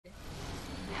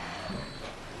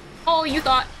Oh, you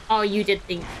thought. Oh, you did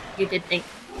think. You did think.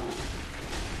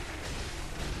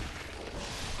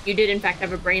 You did, in fact,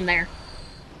 have a brain there.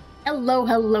 Hello,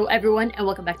 hello, everyone, and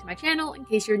welcome back to my channel. In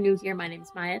case you're new here, my name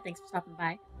is Maya. Thanks for stopping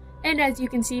by. And as you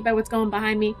can see by what's going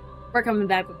behind me, we're coming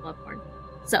back with Bloodborne.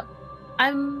 So,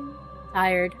 I'm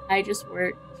tired. I just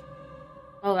worked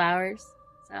 12 hours.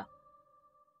 So,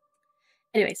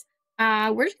 anyways,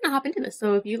 we're just gonna hop into this.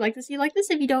 So if you like this, you like this.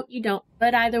 If you don't, you don't.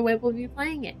 But either way, we'll be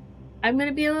playing it. I'm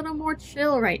gonna be a little more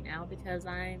chill right now because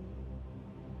I'm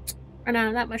running out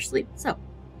of that much sleep. So,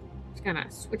 just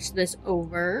gonna switch this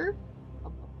over.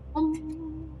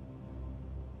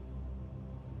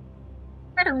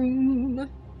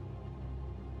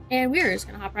 And we're just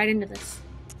gonna hop right into this.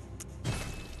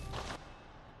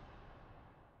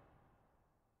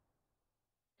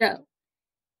 So,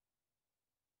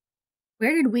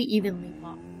 where did we even leave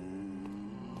off?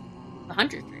 The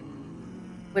Hunter's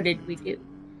Dream. What did we do?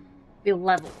 We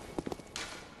leveled.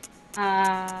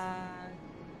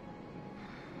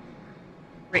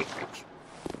 Great Bridge.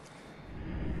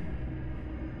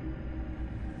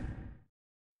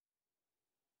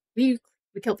 We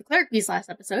killed the cleric beast last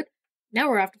episode. Now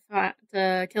we're off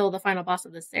to kill the final boss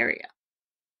of this area.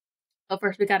 But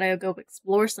first we gotta go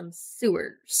explore some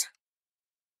sewers.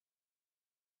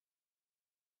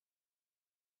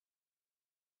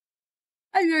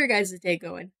 How's your guys' day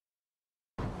going?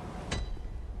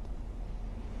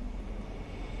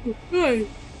 The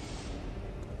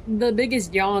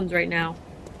biggest yawns right now.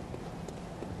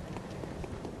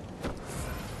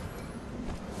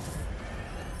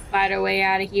 Fight our way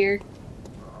out of here.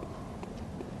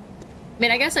 I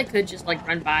mean, I guess I could just, like,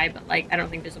 run by, but, like, I don't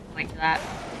think there's a point to that.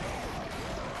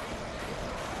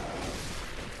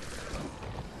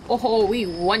 Oh, we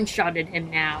one-shotted him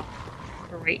now.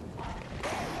 Great.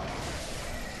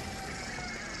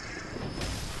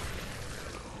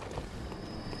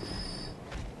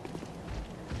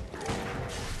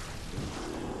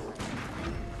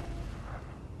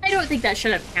 I don't think that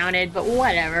should have counted, but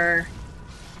whatever.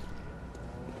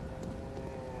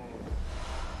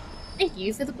 Thank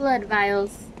you for the blood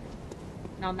vials.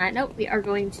 And on that note, we are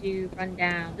going to run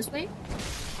down this way.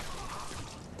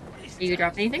 Do you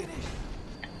drop anything?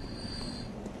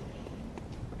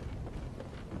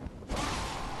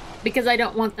 Because I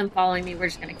don't want them following me, we're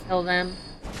just gonna kill them.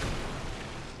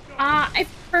 I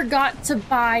forgot to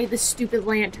buy the stupid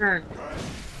lantern.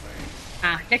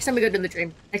 Next time we go to the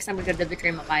dream. Next time we go to the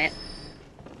dream, I'll buy it.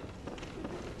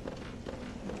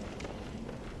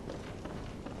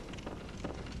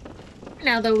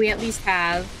 Now, though, we at least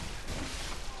have...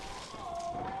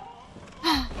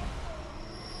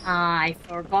 I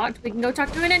forgot. We can go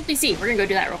talk to an NPC. We're gonna go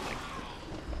do that real quick.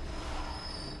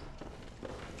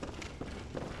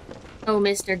 Oh,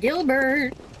 Mr.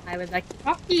 Gilbert. I would like to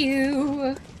talk to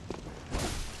you.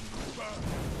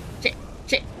 Shit.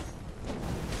 Shit.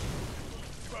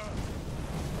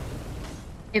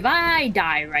 If I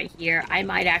die right here, I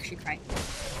might actually cry.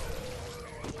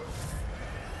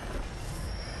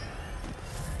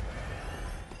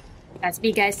 That's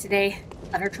me, guys, today.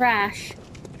 Utter trash.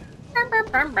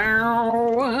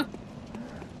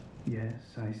 Yes,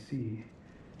 I see.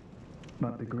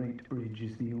 But the Great Bridge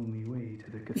is the only way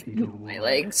to the cathedral. My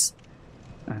legs.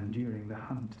 And during the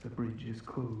hunt, the bridge is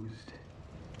closed.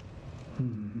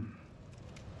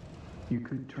 You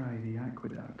could try the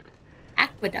aqueduct.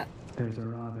 Aqueduct. There's a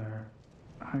rather,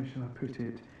 how shall I put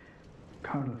it,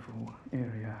 colourful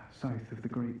area south of the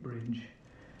Great Bridge.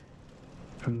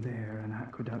 From there, an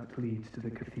aqueduct leads to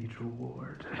the cathedral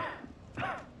ward.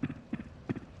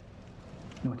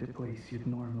 Not a place you'd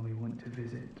normally want to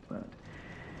visit, but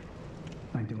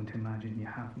I don't imagine you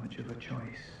have much of a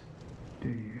choice, do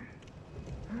you?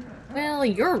 Well,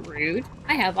 you're rude.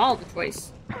 I have all the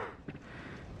choice.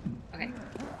 Okay.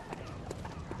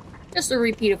 Just a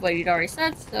repeat of what you'd already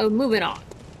said, so moving on.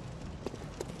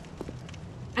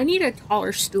 I need a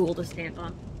taller stool to sit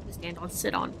on.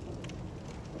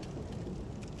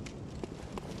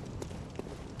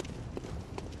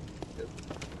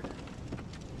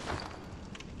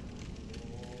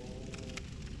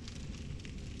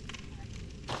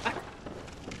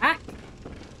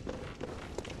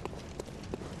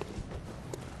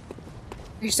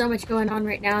 There's so much going on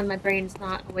right now and my brain's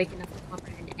not awake enough to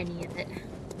comprehend any of it.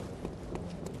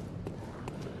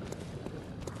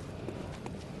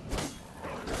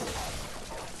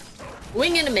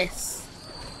 Wing and a miss.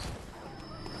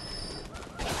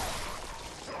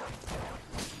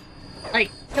 Like,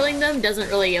 killing them doesn't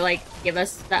really, like, give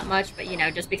us that much, but, you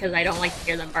know, just because I don't like to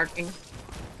hear them barking.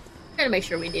 Gotta make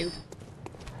sure we do.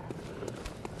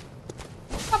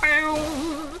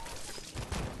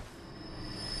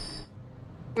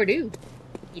 Or do.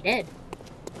 He did.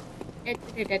 Dead,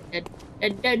 dead, dead, dead,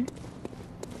 dead, dead.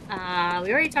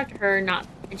 We already talked to her,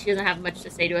 and she doesn't have much to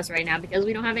say to us right now because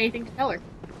we don't have anything to tell her.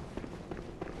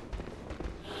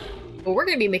 But we're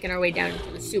gonna be making our way down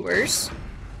into the sewers.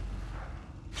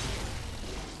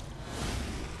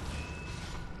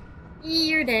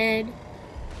 You're dead.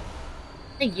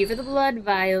 Thank you for the blood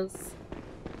vials.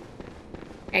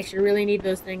 I actually really need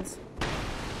those things.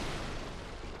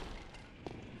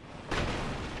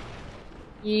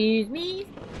 Excuse me.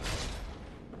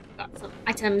 Got some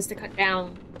items to cut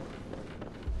down.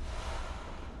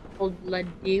 Old blood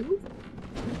dew.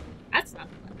 That's not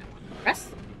the button I want to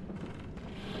press.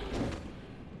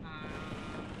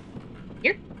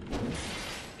 Here?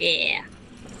 Yeah.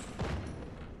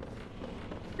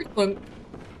 Clunk.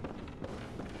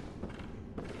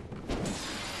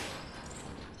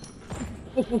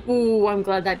 Ooh, I'm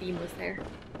glad that beam was there.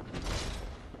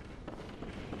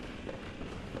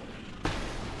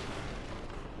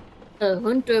 A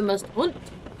hunter must hunt.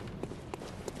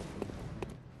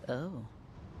 Oh.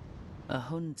 A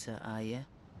hunter, are you?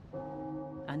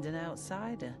 And an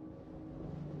outsider?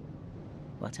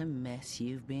 What a mess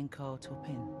you've been caught up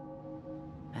in.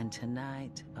 And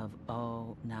tonight of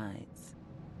all nights.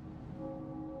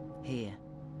 Here,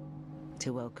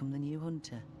 to welcome the new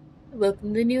hunter.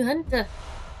 Welcome the new hunter.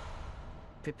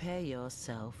 Prepare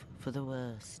yourself for the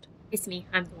worst. It's me,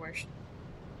 I'm the worst.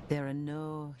 There are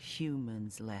no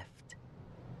humans left.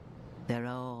 They're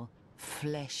all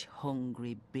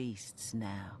flesh-hungry beasts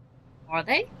now. Are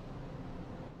they?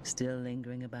 Still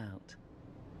lingering about.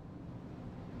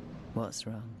 What's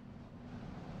wrong?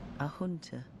 A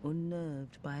hunter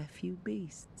unnerved by a few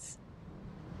beasts?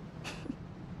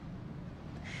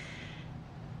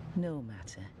 No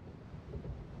matter.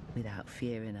 Without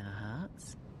fear in our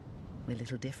hearts, we're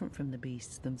little different from the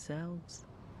beasts themselves.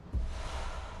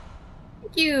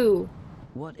 Thank you.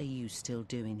 What are you still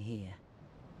doing here?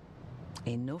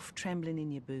 Enough trembling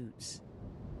in your boots.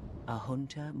 A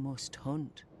hunter must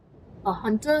hunt. A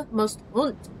hunter must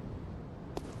hunt.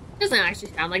 Doesn't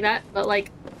actually sound like that, but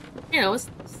like, you know, it's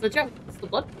the joke. It's the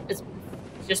blood. It's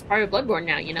just part of Bloodborne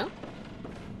now, you know?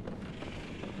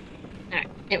 Alright,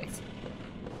 anyways.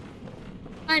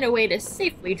 Find a way to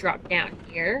safely drop down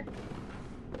here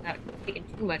without taking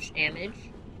too much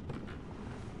damage.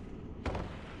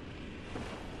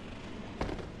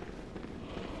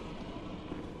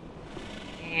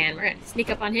 And we're gonna sneak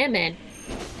up on him and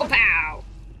oh pow!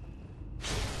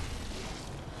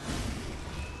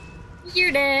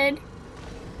 You're dead.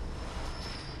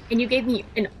 And you gave me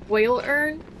an oil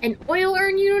urn? An oil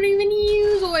urn? You don't even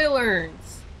use oil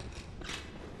urns.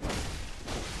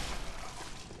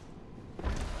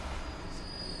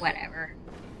 Whatever.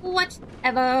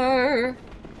 Whatever.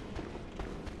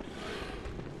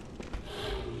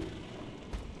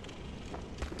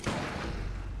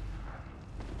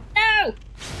 No!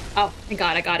 Oh, thank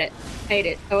God, I got it. I ate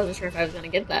it. I wasn't sure if I was gonna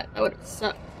get that. That would have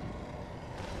sucked.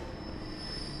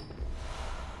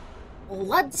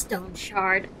 Bloodstone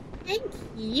shard. Thank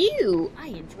you. I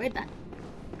enjoyed that.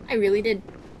 I really did.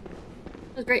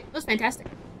 It was great. It was fantastic.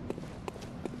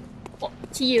 Well,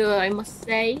 to you, I must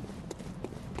say.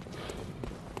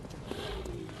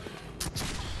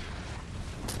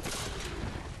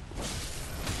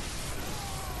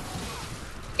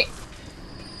 Okay.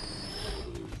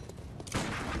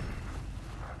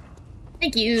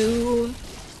 Thank you.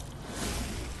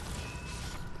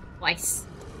 Twice.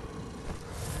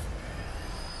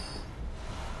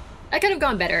 That could have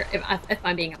gone better, if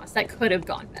I'm being honest. That could have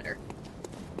gone better.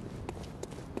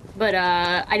 But,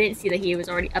 I didn't see that he was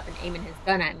already up and aiming his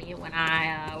gun at me when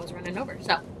I, was running over,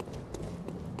 so.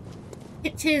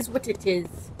 It is what it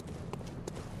is.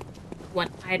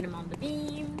 One item on the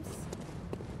beams.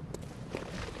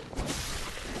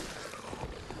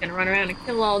 Gonna run around and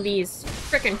kill all these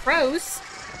frickin' crows.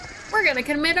 We're gonna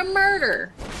commit a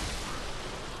murder.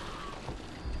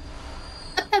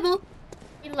 A pebble.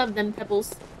 We love them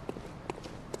pebbles.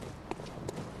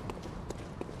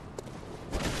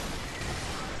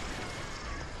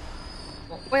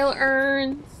 Oil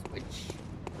urns, which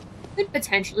could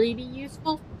potentially be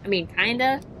useful. I mean,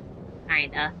 kinda. I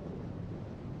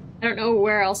don't know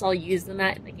where else I'll use them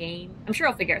at in the game. I'm sure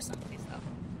I'll figure out some place, though.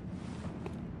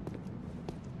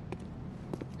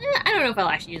 I don't know if I'll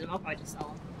actually use them. I'll probably just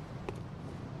sell them.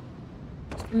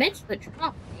 Commit to the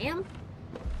drop, damn.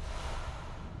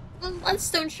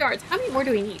 Bloodstone shards. How many more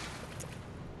do we need?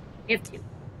 We have 2.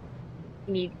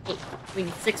 We need 8. We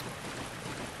need 6 more.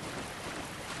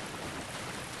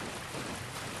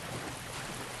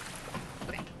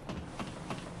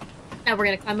 Now we're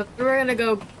gonna climb up. We're gonna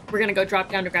go drop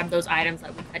down to grab those items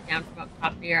that we cut down from up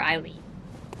top near Eileen.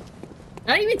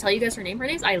 Did I even tell you guys her name? Her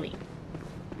name's Eileen.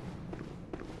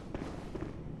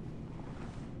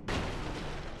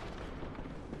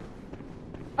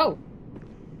 Oh.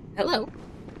 Hello.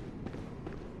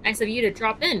 Nice of you to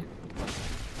drop in.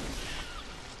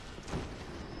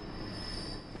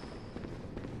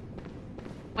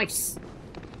 Nice.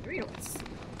 Very nice.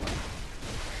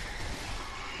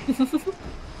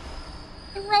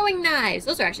 Throwing knives.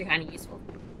 Those are actually kind of useful.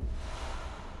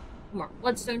 More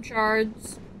bloodstone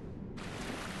shards.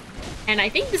 And I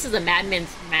think this is a madman's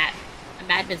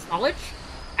knowledge.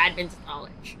 Admin's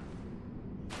knowledge.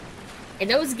 And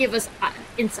those give us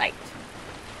insight.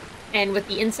 And with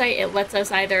the insight, it lets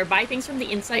us either buy things from the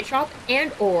insight shop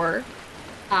and or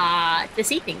to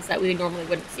see things that we normally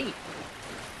wouldn't see.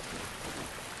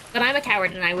 But I'm a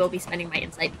coward and I will be spending my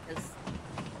insight because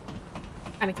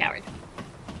I'm a coward.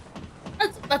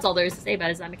 That's all there is to say about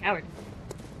it, is I'm a coward.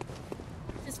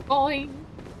 Just fine.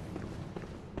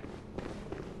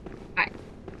 Alright.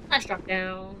 Let's drop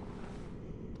down.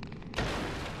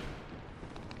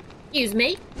 Excuse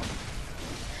me.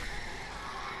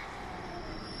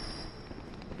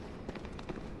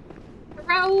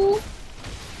 Throw.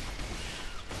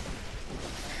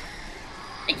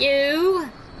 Thank you.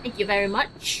 Thank you very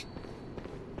much.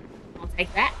 I'll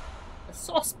take that. The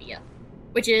sauce spear,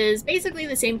 which is basically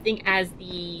the same thing as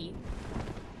the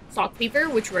salt cleaver,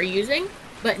 which we're using,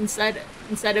 but instead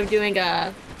of doing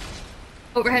a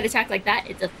overhead attack like that,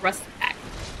 it's a thrust attack.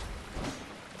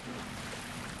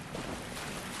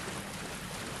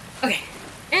 Okay,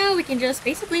 now we can just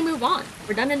basically move on.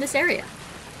 We're done in this area.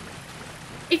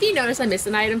 If you notice I missed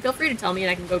an item, feel free to tell me and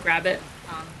I can go grab it.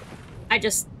 I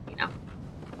just, you know.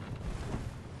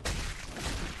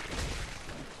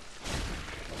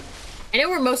 I know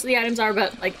where most of the items are,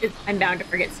 but, like, I'm bound to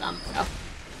forget some, so.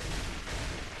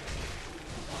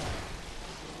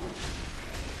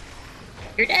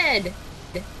 You're dead!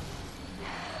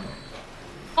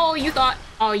 Oh, you thought.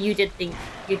 Oh, you did think.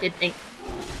 You did think.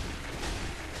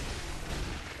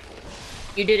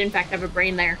 You did, in fact, have a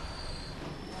brain there.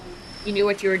 You knew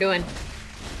what you were doing.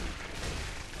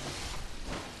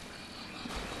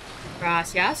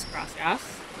 Gracias, gracias.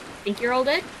 Think you're all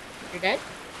dead? You're dead?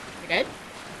 You're dead?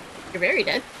 You're very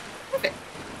dead. Perfect.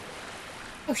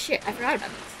 Oh shit, I forgot about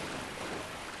this.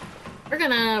 We're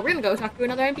gonna go talk to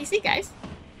another NPC, guys.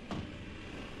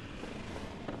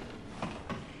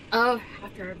 Oh,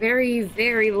 after a very,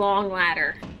 very long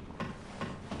ladder.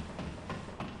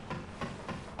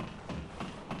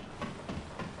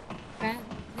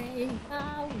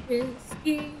 My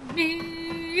whiskey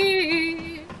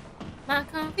near, my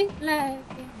coffee black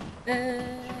and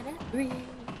bed green.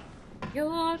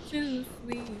 You're too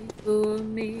sweet for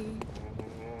me.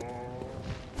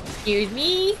 Excuse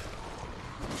me?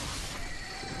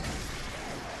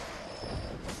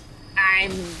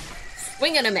 I'm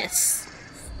swinging a miss.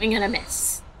 Swinging a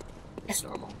miss. It's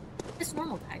normal. It's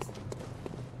normal, guys.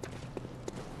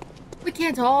 We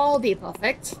can't all be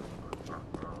perfect.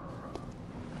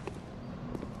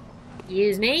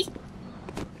 Excuse me?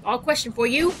 All question for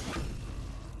you.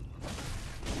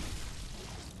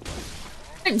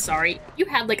 I'm sorry. You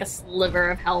had like a sliver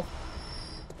of health.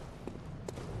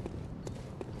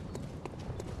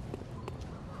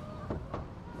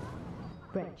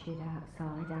 Wretched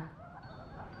outsider.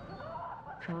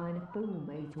 Trying to fool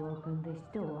me to open this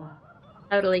door.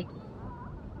 Totally.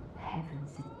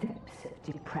 Heavens, the depths of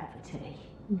depravity.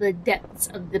 The depths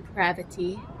of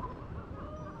depravity.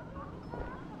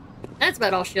 That's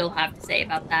about all she'll have to say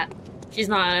about that. She's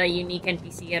not a unique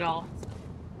NPC at all.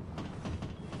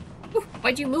 Ooh,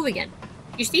 why'd you move again?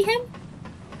 You see him?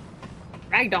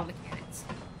 Ragdoll mechanics.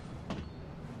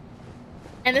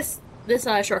 And this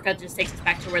shortcut just takes us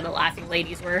back to where the laughing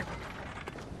ladies were.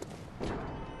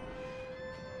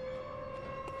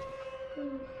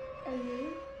 Who are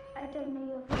you? I don't know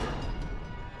your voice.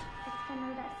 I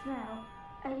know that smell.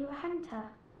 Are you a hunter?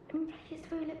 Please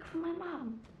will you look for my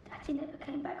mum? Daddy never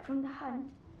came back from the hunt,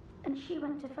 and she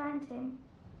went to find him.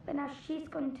 But now she's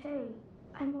gone too.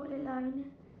 I'm all alone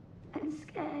and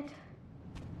scared.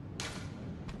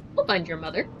 We'll find your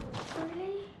mother.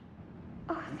 Really?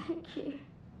 Oh, thank you.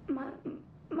 My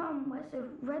mum wears a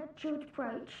red jeweled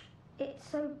brooch. It's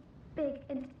so big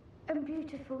and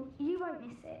beautiful. You won't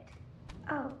miss it.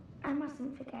 Oh, I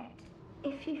mustn't forget.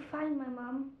 If you find my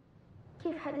mum,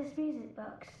 give her this music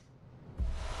box.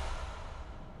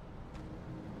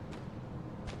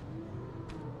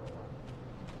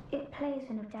 It plays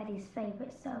one of Daddy's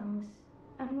favourite songs,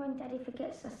 and when Daddy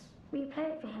forgets us, we play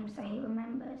it for him so he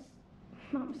remembers.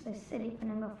 Mum's so silly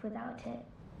running off without it.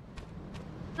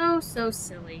 So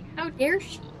silly. How dare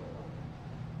she?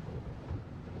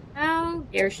 How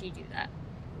dare she do that?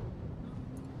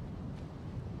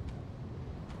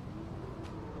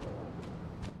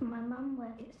 mum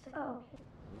works. Oh.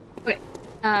 Okay.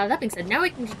 That being said, now we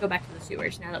can just go back to the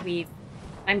sewers now that we've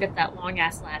climbed up that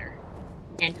long-ass ladder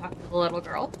and talked to the little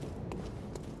girl.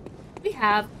 We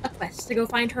have a quest to go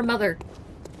find her mother.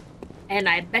 And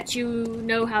I bet you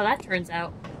know how that turns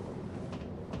out.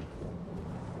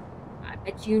 I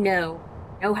bet you know.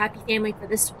 No happy family for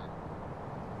this one.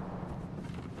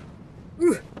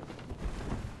 Ooh.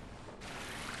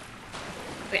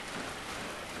 Okay.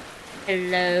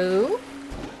 Hello?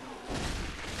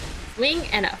 Swing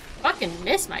and a fucking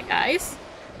miss, my guys.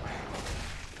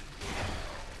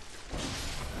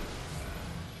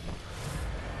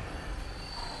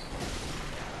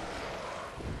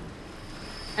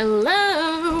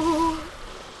 Hello?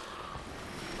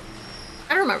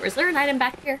 I don't remember. Is there an item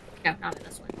back here? No, not in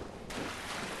this one.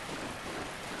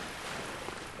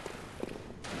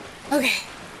 Okay.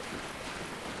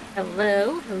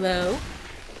 Hello? Hello?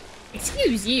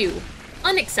 Excuse you.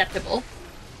 Unacceptable.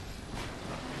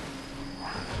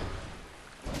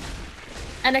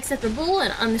 Unacceptable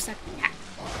and unacceptable.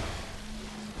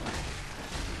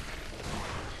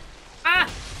 Ah!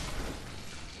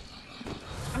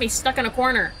 I'm stuck in a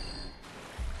corner.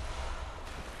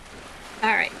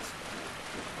 Alright.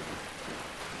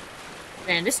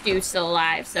 Then this dude's still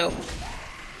alive, so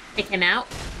take him out.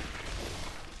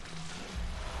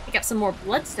 Pick up some more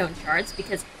bloodstone shards,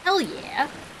 because hell yeah.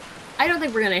 I don't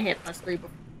think we're gonna hit +3 before.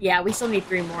 Yeah, we still need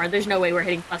 3 more. There's no way we're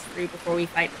hitting +3 before we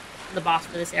fight the boss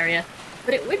for this area.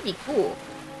 But it would be cool.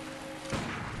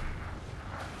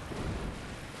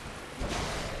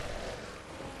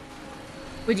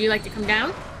 Would you like to come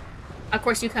down? Of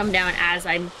course you come down as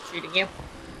I'm shooting you.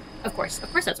 Of course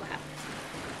that's what happens.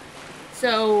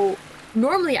 So,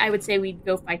 normally I would say we'd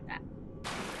go fight that.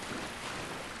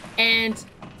 And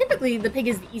typically the pig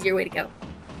is the easier way to go.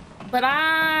 But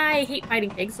I hate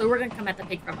fighting pigs, so we're gonna come at the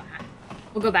pig from behind.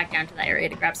 We'll go back down to that area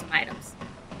to grab some items.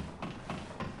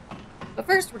 But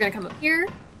first, we're gonna come up here.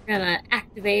 We're gonna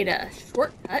activate a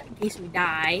shortcut in case we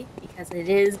die, because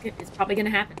it's probably gonna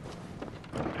happen.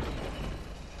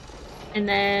 And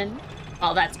then,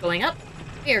 while that's going up,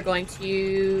 we are going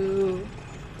to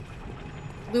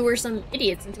lure some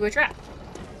idiots into a trap.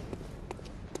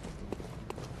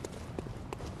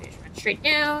 We just run straight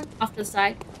down, off to the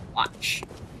side, watch.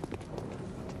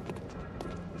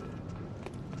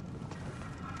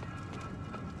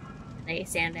 And they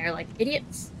stand there like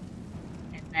idiots.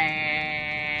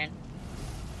 And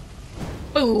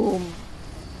boom!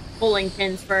 Bowling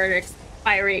pins for an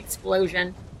fiery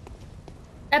explosion.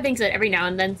 That being said, every now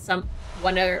and then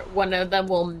one of them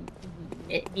will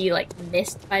be like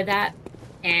missed by that,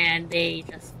 and they you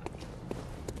just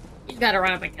gotta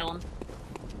run up and kill them.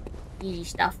 Easy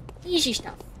stuff. Easy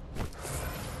stuff.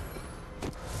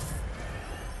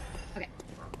 Okay.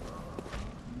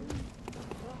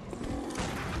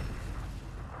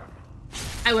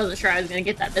 I wasn't sure I was gonna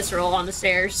get that visceral on the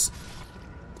stairs.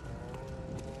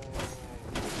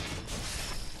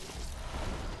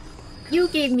 You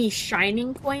gave me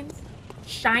shining coins?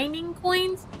 Shining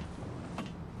coins?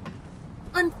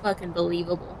 Unfucking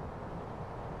believable.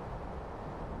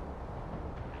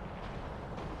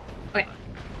 Okay.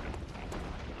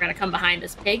 We're gonna come behind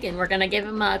this pig and we're gonna give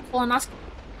him a colonoscopy.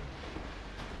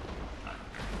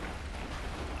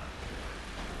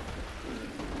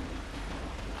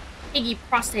 Piggy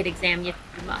prostate exam, you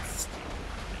must.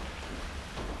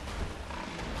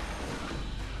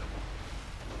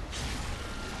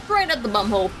 Right at the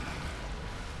bumhole.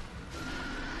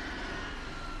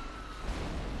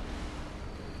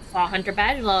 Saw Hunter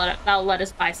badge. That'll let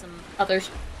us buy some others.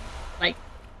 Like,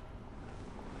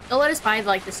 they'll let us buy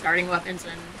like the starting weapons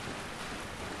and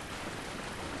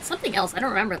something else. I don't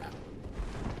remember though. I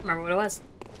don't remember what it was.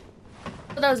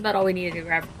 But that was about all we needed to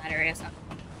grab from that area. So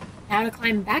now to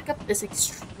climb back up this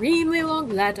extremely long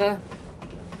ladder.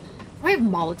 Do I have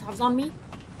Molotovs on me?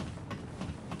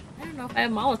 I don't know if I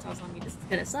have Molotovs on me. This is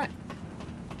gonna suck.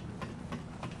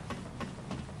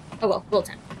 Oh well, we'll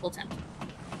attempt. We'll attempt.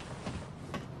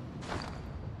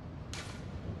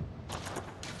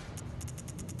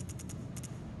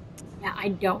 Yeah, I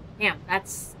don't. Damn,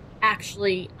 that's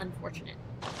actually unfortunate.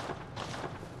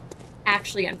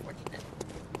 Actually unfortunate.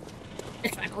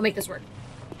 It's fine, we'll make this work.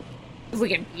 If we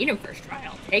can beat him first try,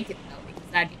 I'll take it though,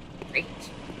 because that'd be great.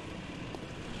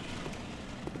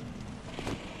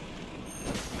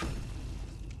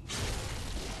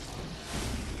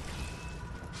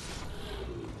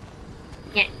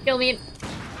 Can't kill me in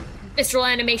visceral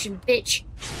animation, bitch.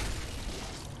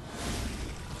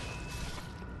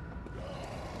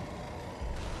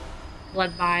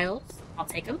 Blood vials. I'll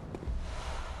take them.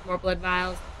 More blood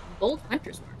vials. Gold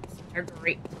hunter's marks, which are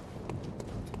great.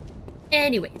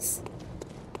 Anyways.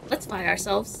 let's find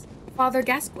ourselves Father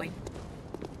Gascoigne.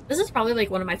 This is probably like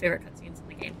one of my favorite cutscenes in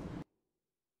the game.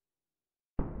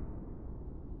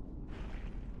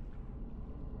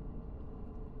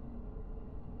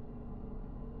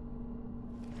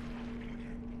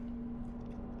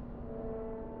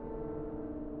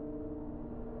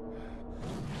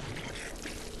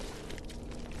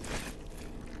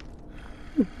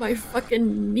 My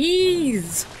fucking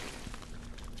knees!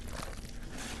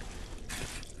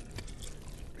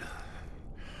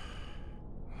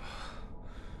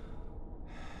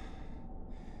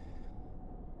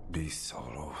 Beasts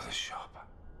all over the shop.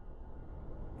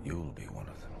 You'll be one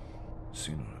of them,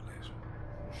 sooner or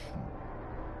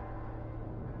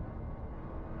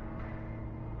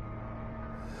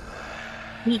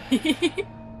later.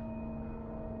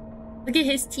 Look at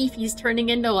his teeth, he's turning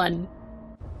into one.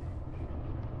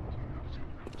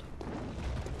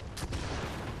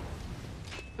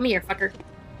 Come here, fucker.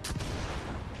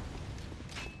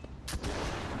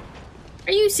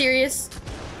 Are you serious?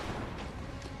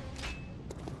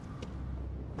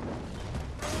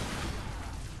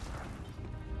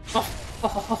 Oh, ho,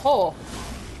 ho, ho, ho.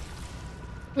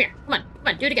 Come here, come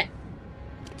on, do it again.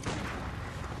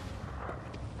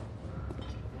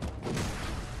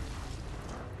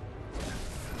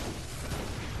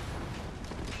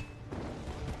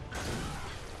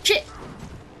 Shit!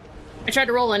 I tried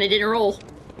to roll and it didn't roll.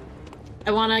 I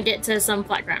want to get to some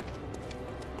flat ground.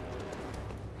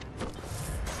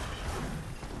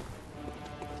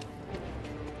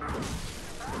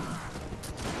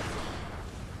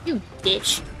 You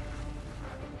bitch.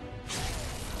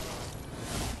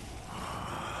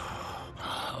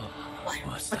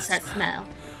 What's that smell?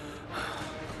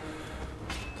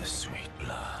 The sweet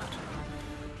blood.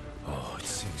 Oh, it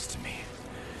sings to me.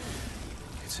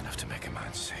 It's enough to make a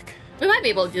man sick. We might be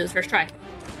able to do this first try.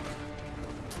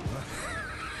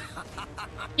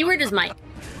 Keyword is might.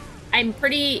 I'm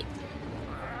really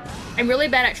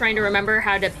bad at trying to remember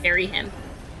how to parry him.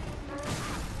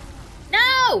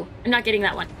 No! I'm not getting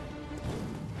that one.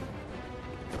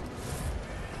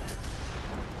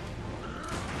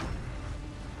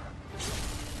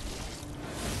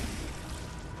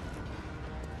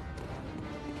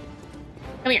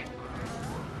 Come here.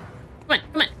 Come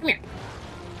on, come here.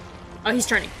 Oh, he's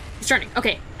turning. He's turning.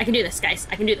 Okay, I can do this, guys.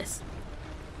 I can do this.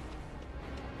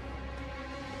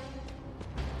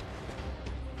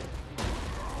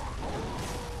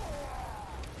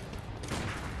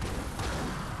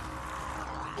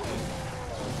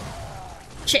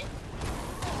 Shit.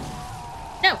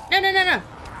 No, no, no, no, no.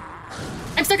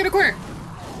 I'm stuck in a corner.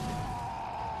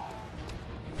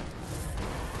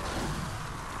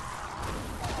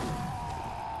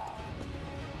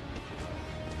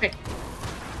 Okay.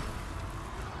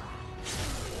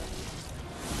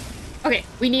 Okay,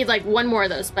 we need like one more of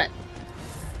those, but...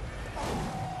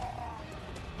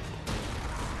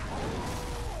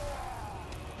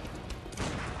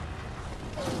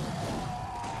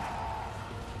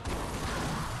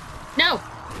 No!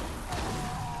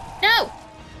 No!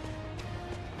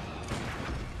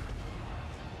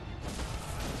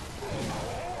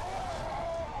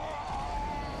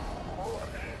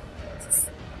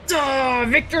 Oh,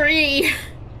 victory!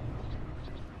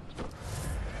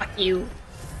 Fuck you.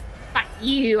 Fuck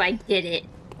you, I did it.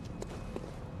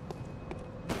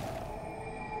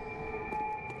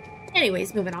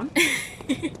 Anyways, moving on.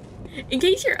 In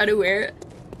case you're unaware,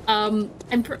 I'm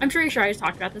pretty sure I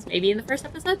talked about this maybe in the first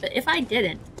episode, but if I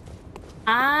didn't,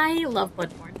 I love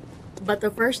Bloodborne. But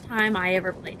the first time I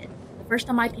ever played it, the first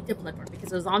time I picked up Bloodborne,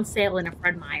 because it was on sale in a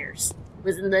Fred Meyer's, it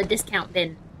was in the discount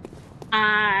bin,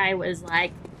 I was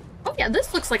like, oh yeah,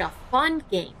 this looks like a fun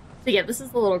game. So yeah, this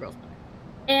is the little girl's mother.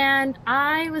 And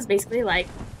I was basically like,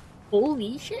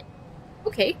 holy shit.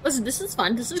 Okay, listen, this is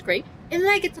fun, this is great. And then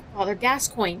I get to Father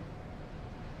Gascoigne.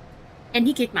 And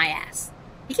he kicked my ass.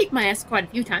 He kicked my ass quite a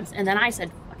few times, and then I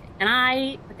said, fuck it. And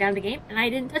I put down the game, and I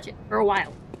didn't touch it for a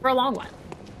while. For a long while.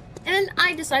 And then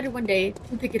I decided one day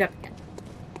to pick it up again.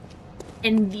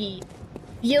 And the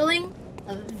feeling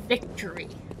of victory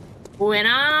when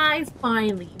I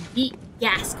finally beat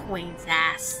Gascoigne's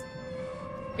ass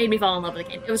made me fall in love with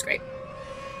the game. It was great.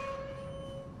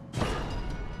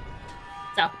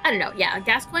 So, I don't know. Yeah,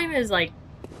 Gascoigne is like...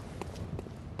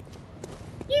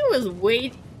 He was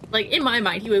way... Like, in my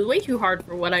mind, he was way too hard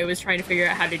for what I was trying to figure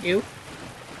out how to do.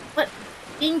 But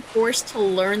being forced to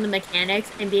learn the mechanics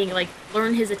and being, like,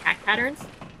 learn his attack patterns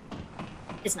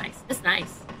is nice. It's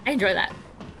nice. I enjoy that.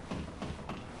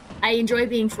 I enjoy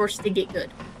being forced to get good.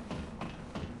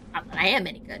 Not that I am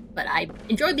any good, but I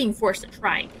enjoy being forced to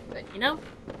try and get good, you know?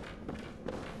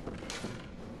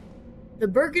 The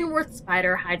Bergenworth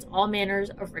spider hides all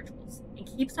manners of rituals and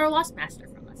keeps our lost master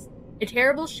from us. A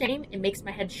terrible shame, it makes my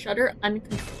head shudder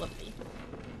uncontrollably.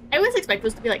 I always expect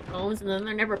those to be like poems, and then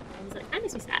they're never poems, and it kind of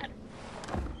makes me sad.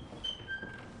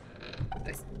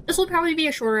 This will probably be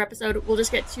a shorter episode. We'll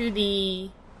just get to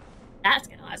the... That's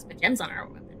gonna last my gems on our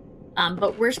weapon.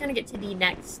 But we're just gonna get to the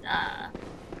next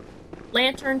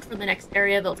lantern for the next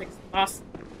area. They'll take us to the boss.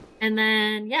 And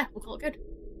then, yeah, we'll call it good.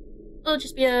 It'll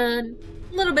just be a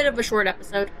little bit of a short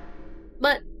episode.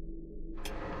 But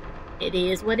it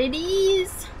is what it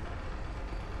is.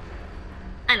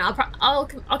 And I'll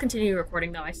continue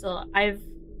recording though. I've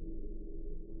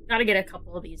got to get a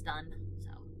couple of these done. So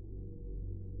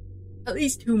at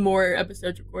least 2 more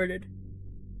episodes recorded.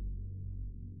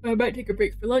 I might take a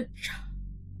break for lunch.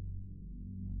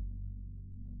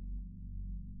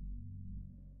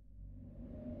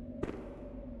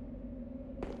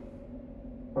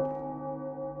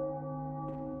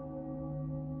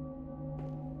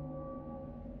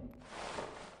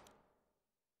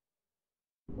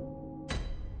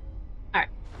 Alright.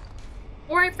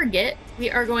 Before I forget, we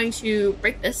are going to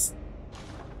break this.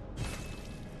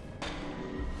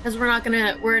 Because we're not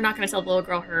gonna tell the little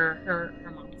girl her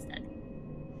mom is dead.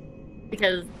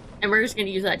 And we're just gonna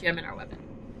use that gem in our weapon.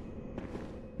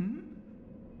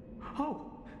 Oh,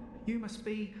 you must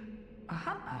be a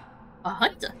hunter. A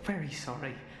hunter? Very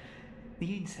sorry.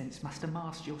 The incense must have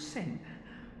masked your scent.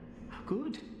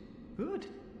 Good, good.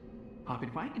 I've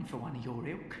been waiting for one of your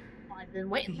ilk. I've been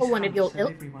waiting for one of your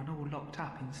ilk. Everyone all locked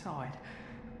up inside,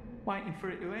 waiting for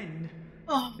it to end.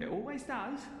 Oh. It always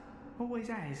does, always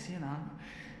has, you know,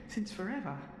 since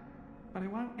forever. But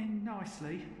it won't end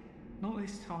nicely, not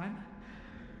this time.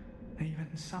 Even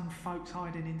some folks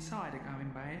hiding inside are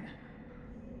going bad.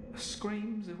 The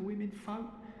screams of women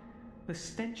folk, the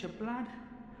stench of blood,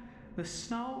 the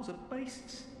snarls of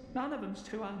beasts. None of them's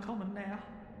too uncommon now.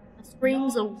 The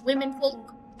screams of women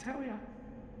folk. Tell ya.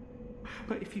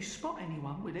 But if you spot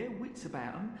anyone with their wits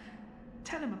about them,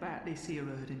 tell them about this here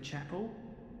Erden Chapel.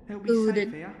 They'll be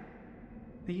safe here.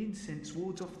 The incense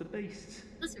wards off the beasts.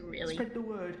 Does it really? Spread the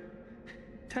word.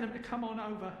 Tell them to come on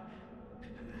over.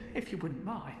 If you wouldn't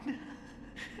mind.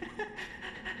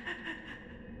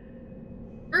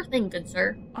 Sure thing, good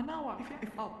sir. I know, if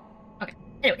Okay,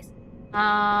 anyways.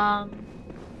 Yeah,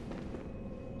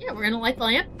 we're gonna light the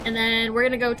lamp, and then we're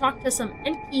gonna go talk to some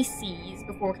NPCs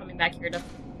before coming back here to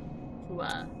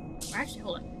actually,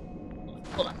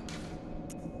 hold on.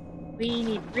 We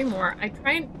need 3 more. I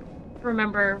try and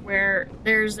remember where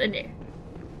there's if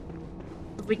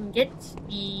we can get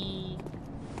the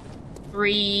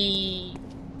 3,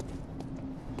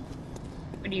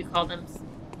 what do you call them?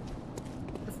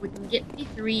 If we can get the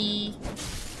 3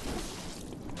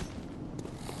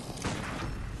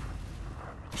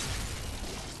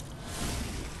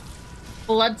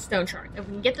 bloodstone shards. If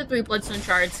we can get the 3 bloodstone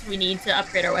shards, we need to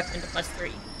upgrade our weapon to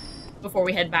 +3 before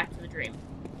we head back to the dream.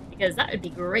 Because that would be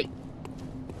great.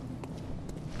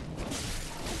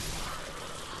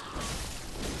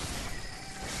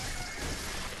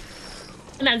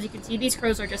 And as you can see, these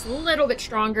crows are just a little bit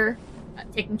stronger,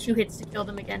 taking 2 hits to kill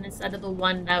them again instead of the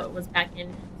 1 that was back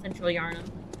in Central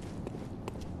Yarnum.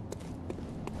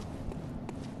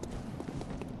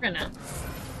 I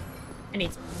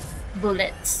need some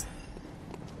bullets.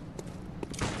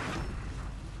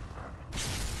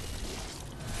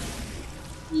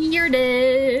 You're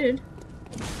dead.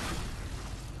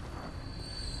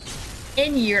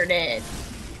 And you're dead.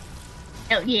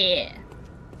 Hell yeah.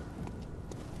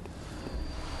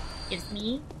 It's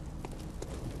me.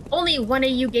 Only one of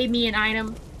you gave me an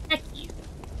item. Heck you.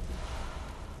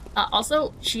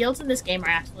 Also, shields in this game are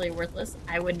absolutely worthless.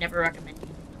 I would never recommend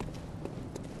using them.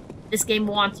 This game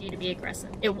wants you to be aggressive.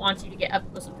 It wants you to get up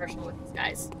close and personal with these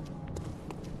guys.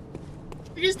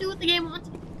 So just do what the game wants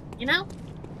you to do, you know?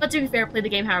 But to be fair, play the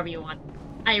game however you want.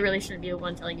 I really shouldn't be the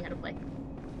one telling you how to play.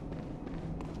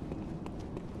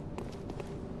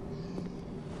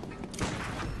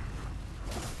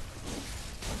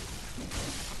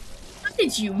 How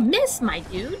did you miss, my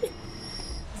dude?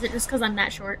 Is it just because I'm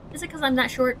that short? Is it because I'm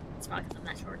that short? It's probably because I'm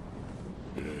that short.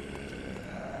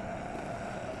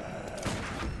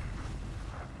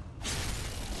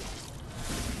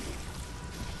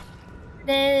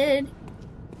 Dead.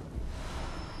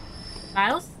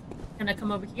 Miles, gonna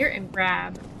come over here and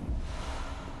grab.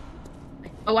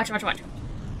 Oh, watch.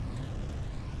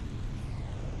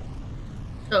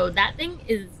 So that thing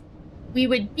is, we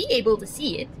would be able to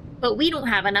see it, but we don't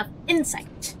have enough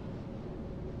insight.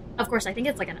 Of course, I think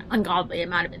it's like an ungodly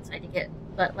amount of insight to get,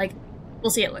 but like,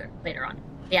 we'll see it later on.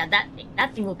 But yeah,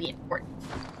 that thing will be important.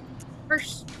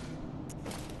 First.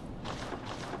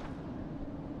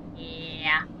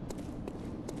 Yeah.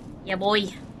 Yeah,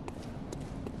 boy.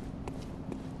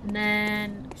 And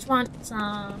then I just want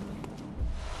some...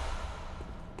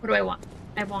 What do I want?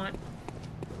 I want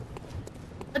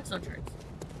bloodstone shards.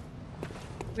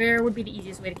 Where would be the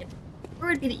easiest way to get them? Where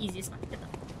would be the easiest spot to get them?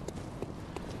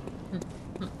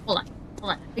 Hold on.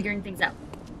 Hold on. Figuring things out.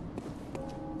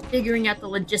 Figuring out the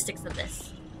logistics of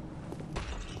this.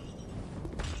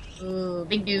 Ooh,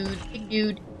 big dude. Big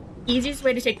dude. Easiest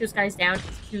way to take those guys down is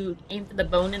to aim for the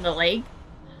bone in the leg.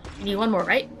 You need one more,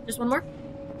 right? Just one more?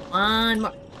 One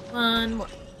more. One more.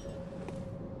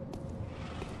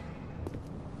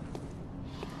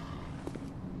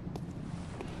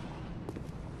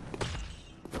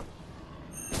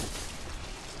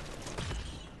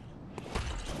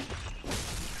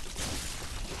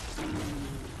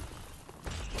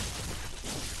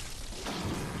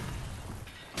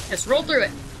 Just roll through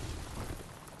it.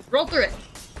 Just roll through it.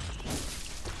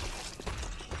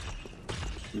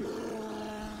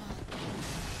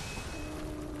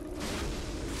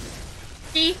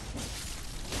 See?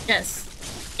 Just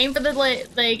aim for the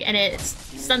leg and it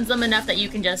stuns them enough that you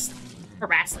can just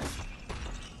harass them.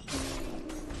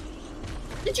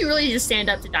 Did you really just stand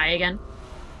up to die again?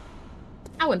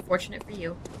 How unfortunate for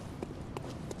you.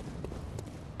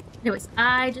 Anyways,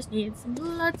 I just need some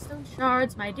bloodstone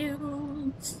shards, my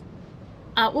dudes.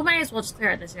 We might as well just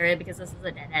clear out this area because this is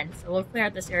a dead end. So we'll clear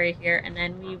out this area here and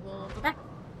then we will go back.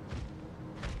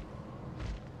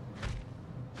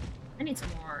 I need some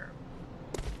more...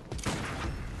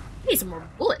 I need some more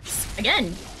bullets.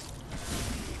 Again.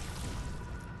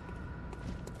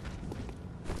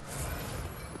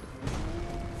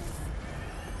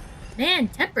 Man,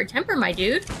 temper, my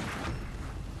dude.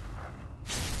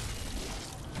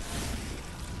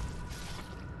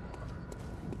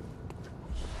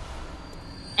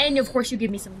 And of course you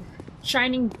give me some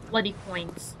shining bloody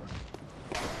coins.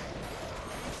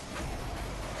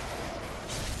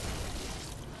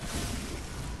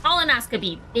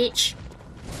 Colonoscopy, bitch.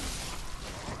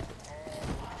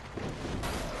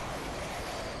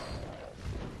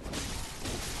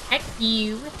 Heck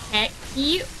you. Heck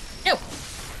you. No.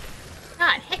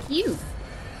 God, heck you.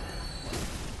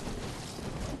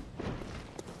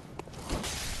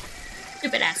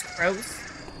 Stupid ass crows.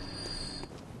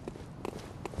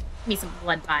 Give me some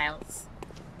blood vials.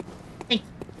 Thank you.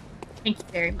 Thank you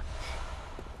very much.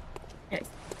 Anyways,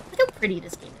 look how pretty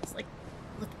this game is. Like,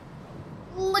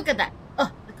 look at that.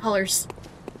 Oh, the colors.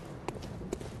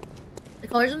 The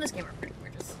colors in this game are pretty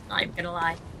gorgeous. Not even gonna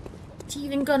lie. Not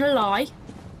even gonna lie.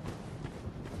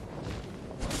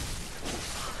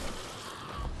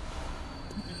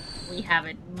 We have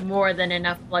it more than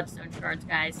enough bloodstone shards,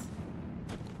 guys.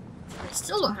 I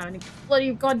still don't have any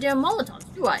bloody goddamn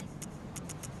Molotovs, do I? I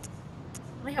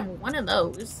only have one of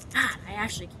those. God, I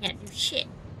actually can't do shit.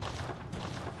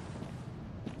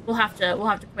 We'll have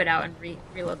to quit out and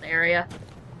reload the area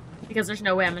because there's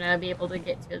no way I'm gonna be able to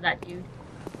get to that dude.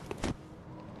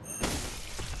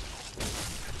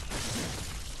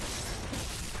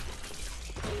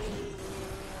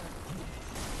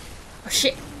 Oh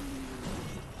shit!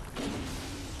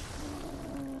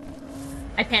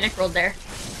 I panic rolled there.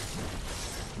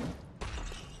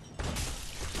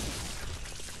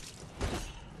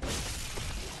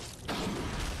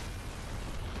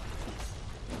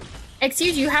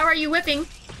 Excuse you, how are you whipping?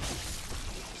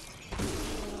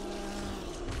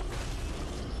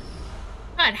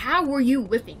 God, how were you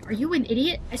whipping? Are you an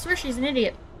idiot? I swear she's an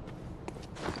idiot.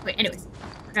 Wait, anyways.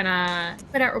 We're gonna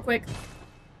quit out real quick.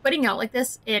 Quitting out like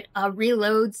this, it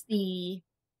reloads the...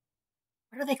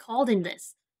 What are they called in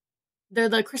this? They're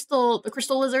the crystal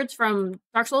lizards from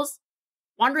Dark Souls.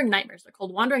 Wandering Nightmares. They're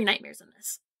called Wandering Nightmares in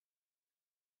this.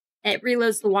 It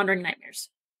reloads the Wandering Nightmares.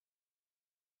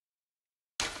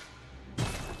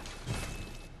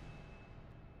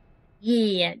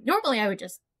 Yeah, normally I would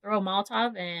just throw a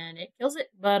Molotov and it kills it,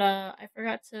 but I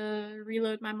forgot to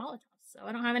reload my Molotovs, so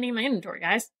I don't have any in my inventory,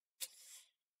 guys.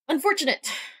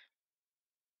 Unfortunate.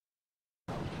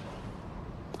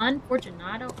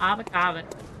 Unfortunato avocado.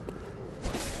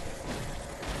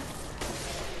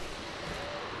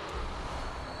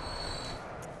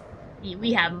 See,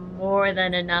 we have more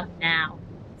than enough now.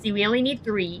 See, we only need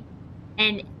 3,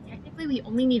 and technically we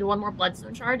only need 1 more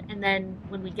bloodstone shard, and then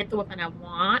when we get the weapon I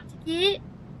want to get,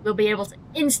 we'll be able to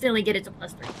instantly get it to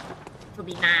 +3. Which will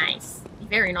be nice. Be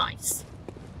very nice.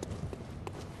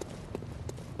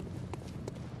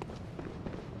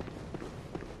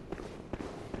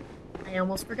 I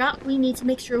almost forgot we need to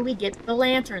make sure we get the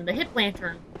lantern, the hip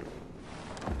lantern.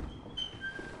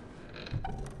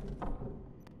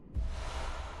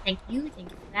 Thank you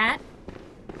for that.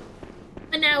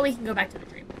 But now we can go back to the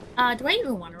dream. Do I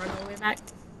even want to run all the way back?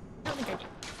 I don't think I do.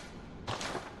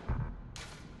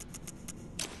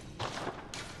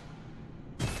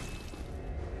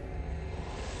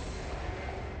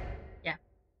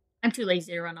 I'm too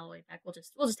lazy to run all the way back. We'll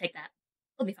just take that.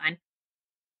 We'll be fine.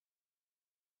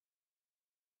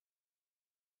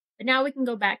 But now we can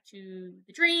go back to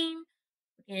the dream.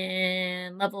 We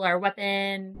can level our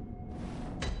weapon,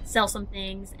 sell some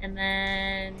things, and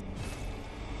then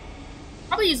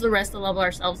probably use the rest to level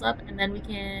ourselves up, and then we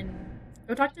can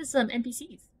go talk to some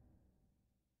NPCs.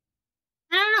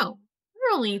 I don't know.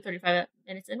 We're only 35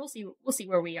 minutes in. We'll see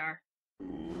where we are.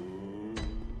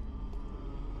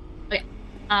 Okay.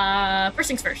 First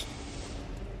things first.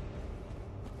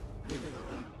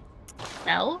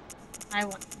 Sell. I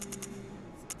want to use...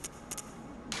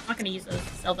 I'm not gonna use those.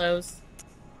 Sell those.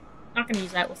 Not gonna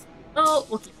use that.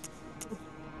 We'll keep it.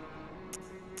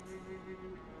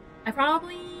 I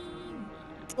probably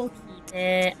will keep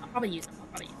it. I'll probably use them.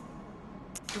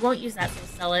 We won't use that, so we'll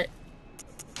sell it.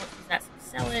 Won't use that, so we'll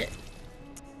sell it.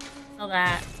 Sell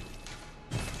that.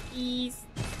 These.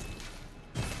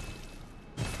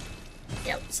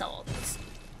 Yeah, we'll sell all those.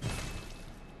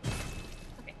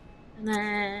 Okay. And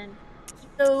then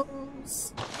keep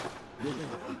those.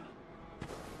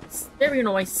 It's very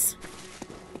nice.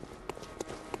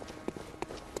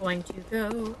 Going to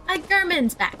go.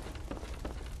 German's back.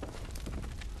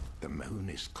 The moon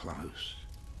is close.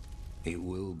 It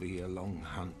will be a long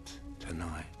hunt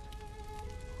tonight.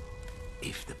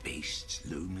 If the beasts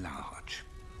loom large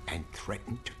and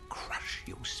threaten to crush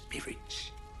your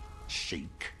spirits,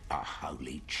 seek a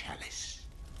holy chalice,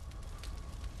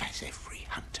 as every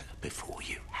hunter before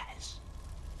you has.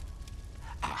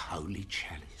 A holy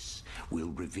chalice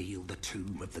will reveal the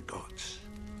tomb of the gods,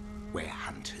 where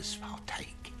hunters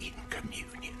partake in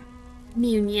communion.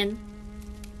 Communion.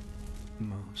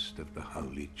 Most of the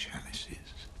holy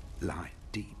chalices lie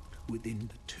deep within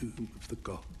the tomb of the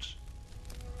gods,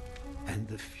 and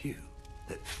the few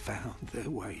that found their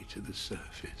way to the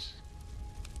surface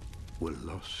were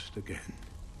lost again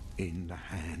in the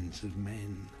hands of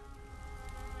men.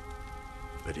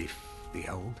 But if the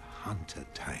old hunter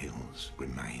tales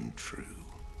remain true,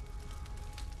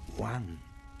 one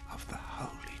of the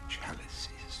holy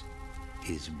chalices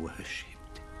is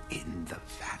worshipped in the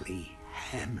valley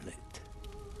hamlet.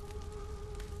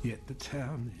 Yet the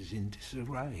town is in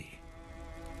disarray.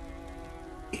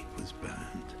 It was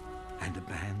burned and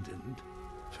abandoned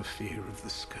for fear of the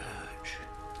scourge.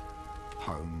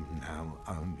 Home now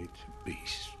only to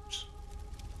beasts.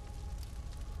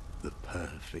 The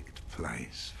perfect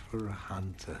place for a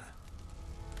hunter,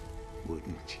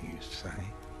 wouldn't you say?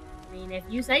 I mean, if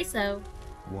you say so.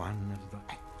 One of the...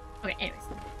 Okay, anyways.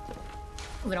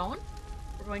 Moving on.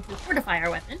 We're going to fortify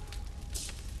our weapon.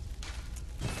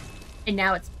 And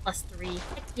now it's +3.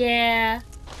 Heck yeah.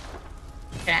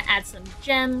 Gonna add some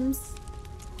gems.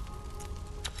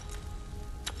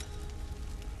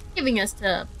 Giving us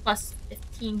to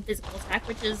 +15 physical attack,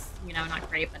 which is, you know, not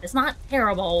great, but it's not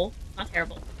terrible. It's not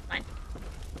terrible. It's fine.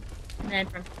 And then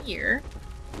from here,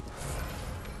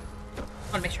 I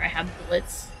want to make sure I have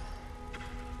bullets.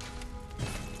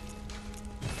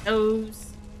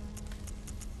 Those.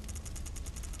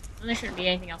 And there shouldn't be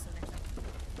anything else in there. So.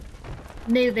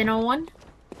 Moving on.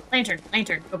 Lantern.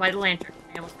 Go buy the lantern.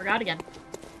 I almost forgot again.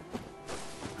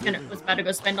 Was about to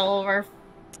go spend all of our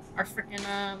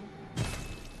freaking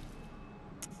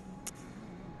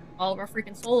all of our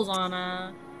freaking souls on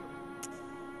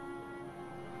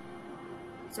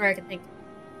sorry, I can think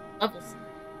levels.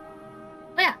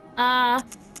 But yeah,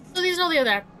 so these are all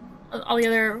the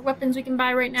other weapons we can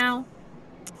buy right now.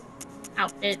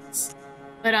 Outfits.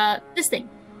 But this thing.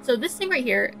 So this thing right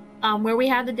here, where we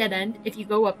have the dead end, if you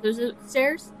go up those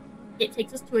stairs, it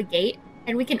takes us to a gate,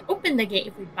 and we can open the gate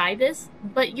if we buy this,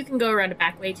 but you can go around a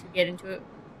back way to get into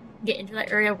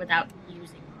that area without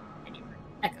using any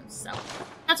echoes. So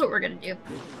that's what we're gonna do.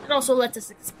 It also lets us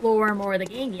explore more of the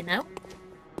game, you know?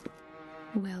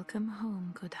 Welcome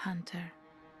home, good hunter.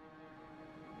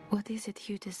 What is it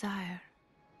you desire?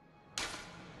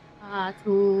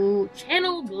 To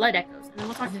channel blood echoes, and then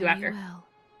we'll talk to you after. Very well.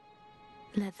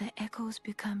 Let the echoes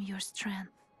become your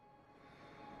strength.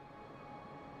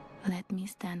 Let me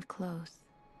stand close.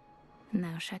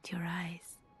 Now shut your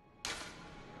eyes.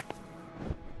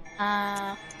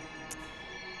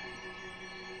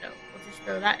 So we'll just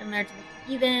throw that in there to make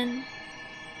it even.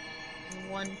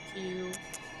 1, 2,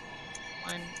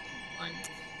 1, 1.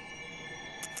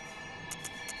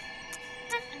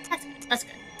 That's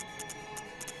good.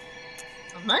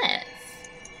 Unless...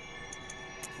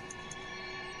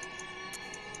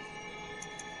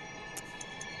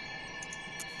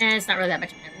 And it's not really that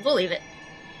much of a difference. We'll leave it.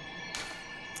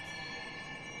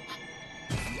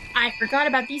 I forgot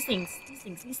about these things. These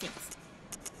things.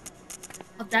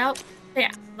 Yeah,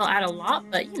 they'll add a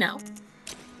lot, but you know.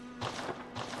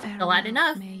 They'll add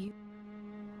enough.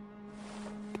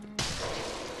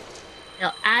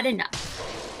 They'll add enough.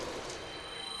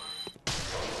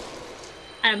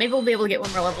 I don't know, maybe we'll be able to get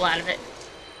one more level out of it.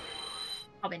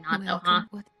 Probably not, though, huh?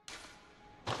 What?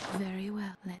 Very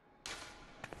well.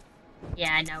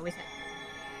 Yeah, I know.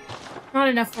 Not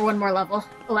enough for one more level.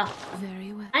 Oh well.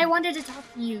 Very well. I wanted to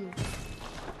talk to you.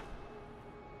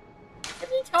 Let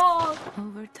me talk.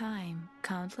 Over time,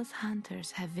 countless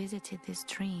hunters have visited this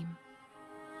stream.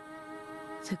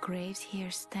 The graves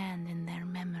here stand in their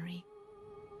memory.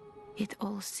 It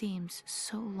all seems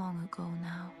so long ago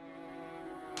now.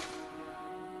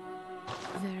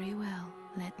 Very well,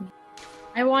 let me...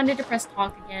 I wanted to press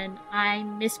talk again. I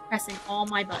miss pressing all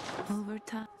my buttons. Over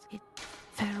time,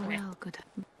 farewell, good...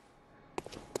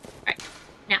 Alright,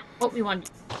 now, what we want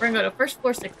to do. We're gonna go to first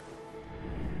floor 6.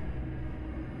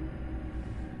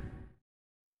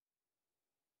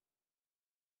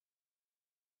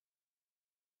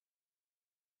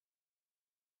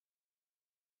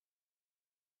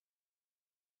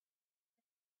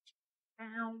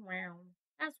 Meow, meow.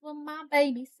 That's what my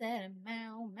baby said.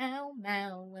 Meow, meow,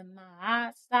 meow. When my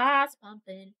heart starts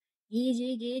pumping.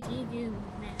 Gidgy, gidgy, goo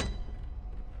now.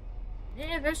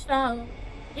 Never stop.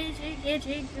 Gidgy,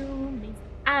 gidgy, goo means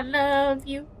I love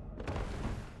you.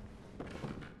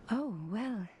 Oh,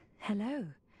 well, hello.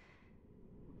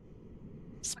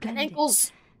 Splendid.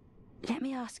 Ankles. Let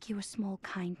me ask you a small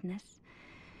kindness.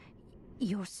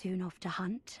 You're soon off to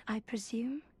hunt, I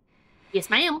presume? Yes,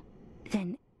 ma'am.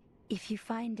 Then, if you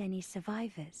find any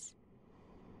survivors,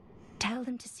 tell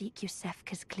them to seek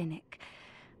Yusefka's clinic.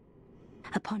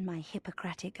 Upon my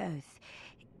Hippocratic oath,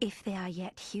 if they are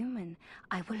yet human,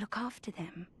 I will look after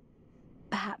them.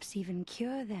 Perhaps even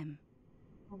cure them.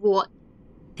 What?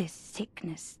 This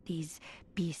sickness, these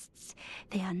beasts,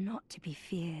 they are not to be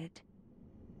feared.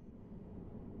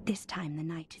 This time the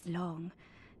night is long.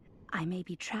 I may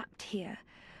be trapped here,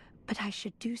 but I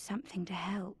should do something to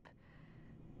help.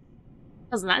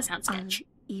 Doesn't that sound sketch?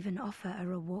 I'll even offer a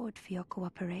reward for your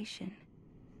cooperation.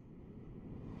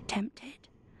 Tempted?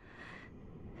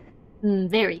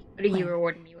 Very. What are you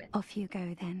rewarding me with? Off you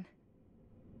go then.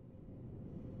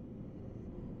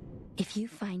 If you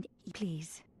find,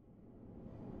 please.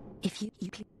 If you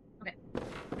please. Okay.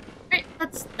 Alright,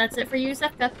 that's it for you,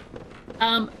 Sefka.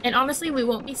 And honestly, we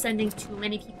won't be sending too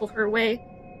many people her way.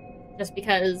 Just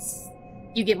because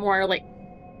you get more, like,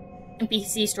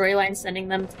 NPC storylines sending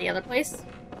them to the other place.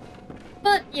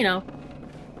 But, you know,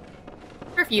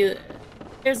 for a few,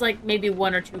 there's like maybe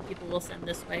 1 or 2 people we'll send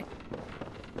this way.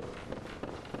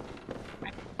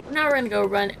 Right. Now we're gonna go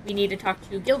run. We need to talk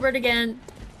to Gilbert again,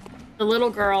 the little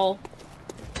girl,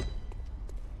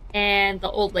 and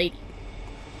the old lady.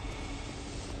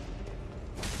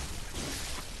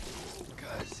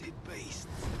 Cursed beasts.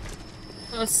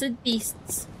 Cursed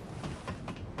beasts.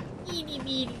 Itty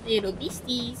bitty little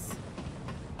beasties.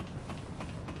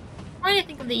 Trying to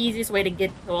think of the easiest way to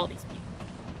get to all these people.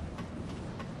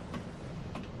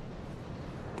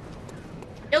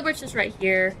 Gilbert's just right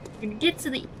here. You can get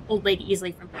to the old lady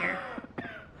easily from here.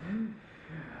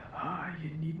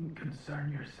 You needn't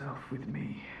concern yourself with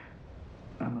me.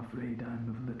 I'm afraid I'm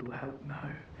of little help now.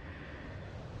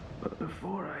 But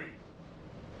before I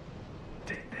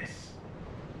take this...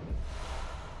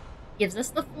 Gives us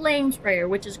the flame sprayer,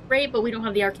 which is great, but we don't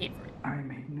have the arcane for it. I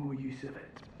made no use of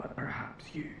it, but perhaps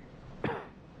you.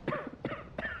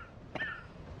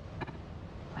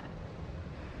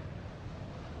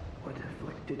 What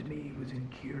afflicted me was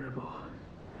incurable,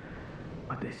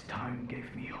 but this town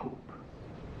gave me hope.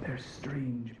 Their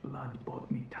strange blood bought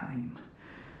me time.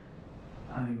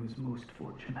 I was most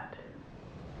fortunate,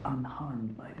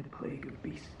 unharmed by the plague of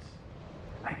beasts.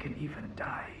 I can even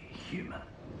die human.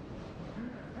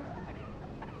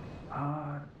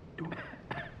 Don't...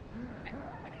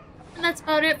 And that's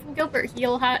about it from Gilbert. He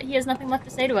has nothing left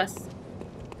to say to us.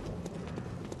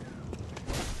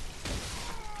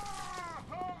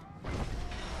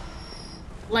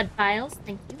 Blood vials,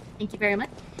 thank you. Thank you very much.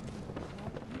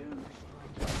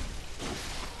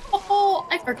 Oh,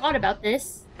 I forgot about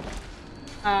this.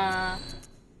 Where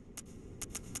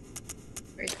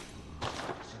is it?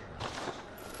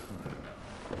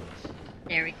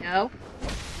 There we go.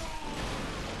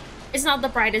 It's not the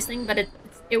brightest thing, but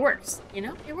it works, you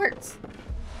know? It works.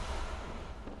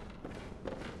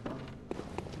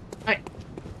 Okay.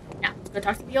 Now, let's go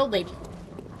talk to the old lady.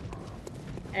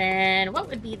 And what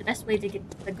would be the best way to get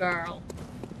to the girl?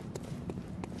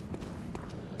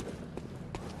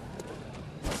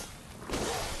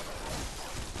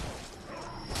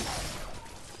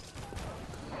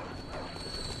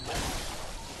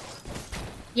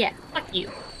 Yeah, fuck you.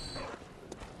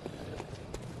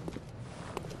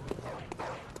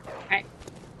 Alright.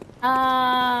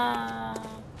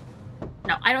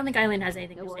 No, I don't think Eileen has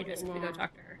anything to Or say was to us it if we go now?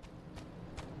 talk to her.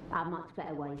 Are much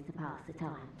better ways to pass the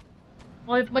time.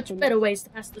 Well, I have much better ways to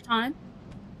pass the time.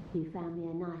 You found me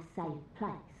a nice, safe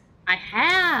place. I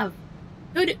have!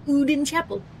 Go to Uden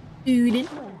Chapel.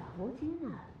 Uden. Well, what do you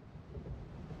know?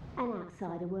 An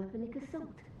outsider worth a lick of salt.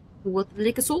 Worth a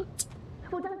lick of salt?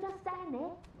 Well, don't just stand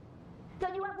there.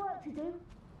 Don't you have work to do?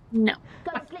 No.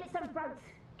 Go slit some throats.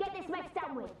 Get this mess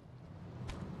done with.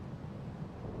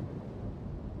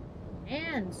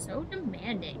 Man, so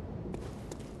demanding.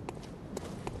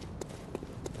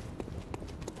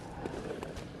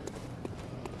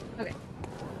 Okay.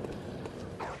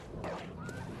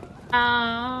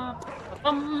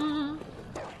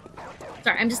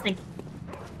 Sorry, I'm just thinking.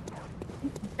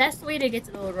 The best way to get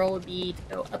to the little would be to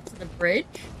go up to the bridge.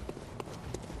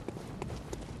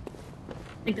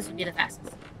 I think this would be the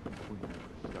fastest.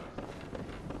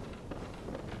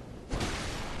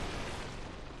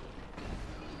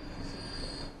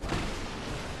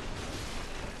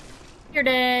 You're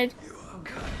dead.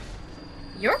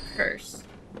 You're cursed.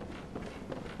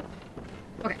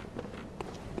 Okay.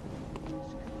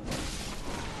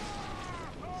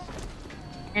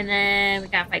 And then we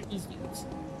gotta fight these dudes.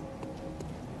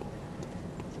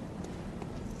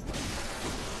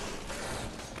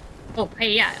 Oh,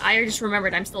 hey, yeah, I just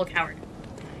remembered I'm still a coward.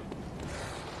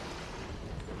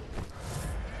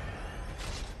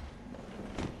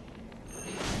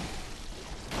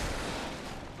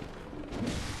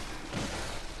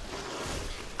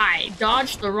 I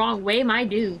dodged the wrong way, my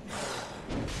dude.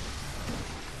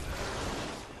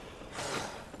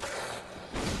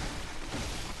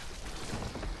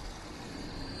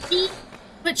 He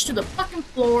switched to the fucking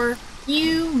floor,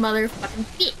 you motherfucking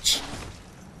bitch.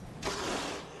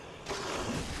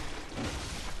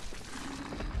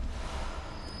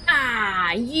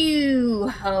 Ah, you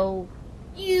hoe.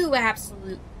 You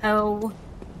absolute hoe.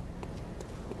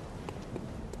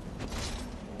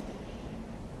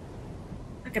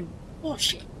 Fucking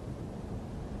bullshit.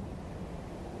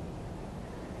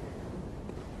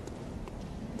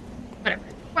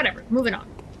 Whatever, moving on.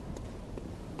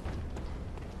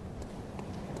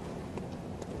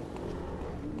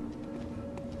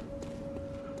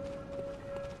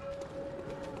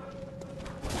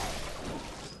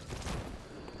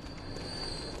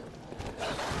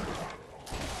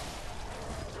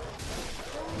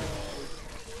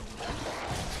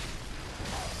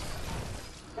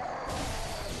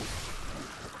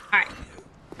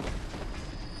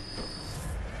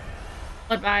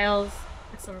 Blood vials,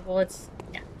 silver bullets.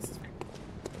 Yeah, this is fine.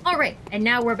 Alright, and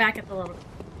now we're back at the level.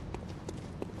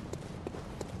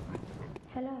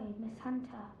 Hello, Miss Hunter.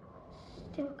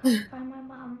 Still can't find my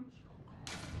mum.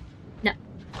 No.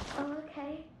 Oh,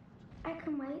 okay. I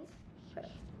can wait.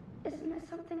 But isn't there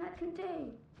something I can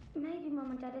do? Maybe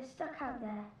Mum and Dad are stuck out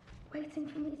there, waiting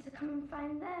for me to come and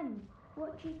find them.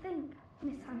 What do you think,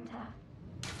 Miss Hunter?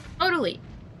 Totally.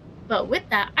 But with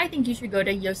that, I think you should go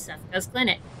to Yosefka's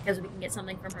clinic, because we can get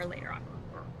something from her later on.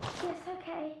 Yes,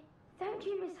 okay. Thank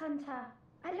you, Miss Hunter.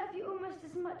 I love you almost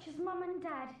as much as Mum and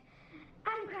Dad.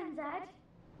 And Granddad.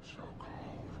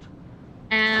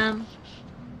 And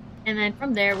then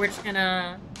from there, we're just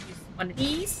gonna use one of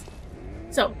these.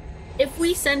 So, if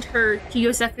we send her to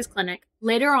Yosefka's clinic,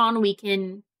 later on we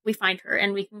find her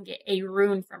and we can get a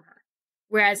rune from her.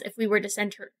 Whereas if we were to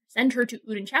send her to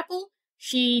Uden Chapel,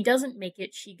 she doesn't make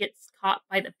it. She gets caught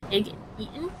by the pig and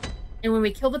eaten. And when we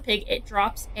kill the pig, it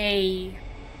drops a...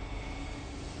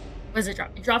 What does it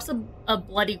drop? It drops a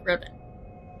bloody ribbon.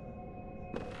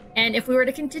 And if we were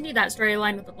to continue that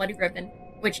storyline with the bloody ribbon,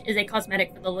 which is a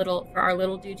cosmetic for our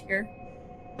little dude here,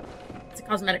 it's a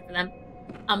cosmetic for them.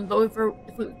 But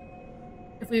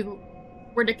if we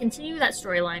were to continue that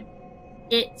storyline,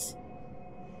 it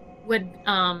would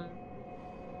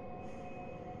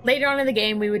later on in the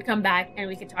game we would come back and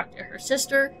we could talk to her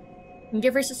sister and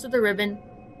give her sister the ribbon.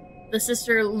 The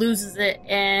sister loses it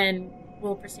and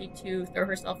will proceed to throw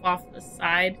herself off the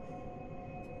side.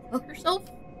 Kill herself?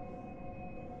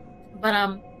 But I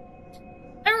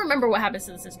don't remember what happens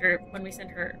to the sister when we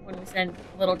send the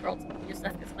little girl to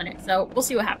Yosefka's clinic. So we'll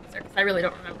see what happens there, because I really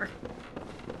don't remember.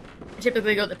 I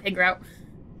typically go the pig route.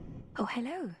 Oh,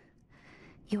 hello.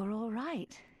 You're all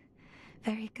right.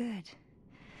 Very good.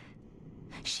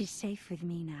 She's safe with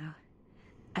me now.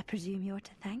 I presume you're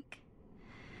to thank?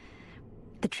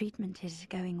 The treatment is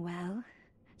going well.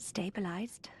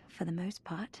 Stabilized, for the most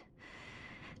part.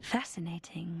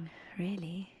 Fascinating,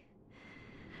 really.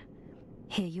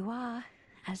 Here you are,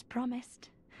 as promised.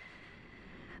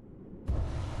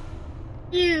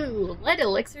 Ew, lead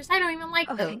elixirs. I don't even like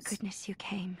those. Thank goodness you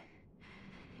came.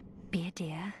 Be a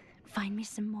dear. Find me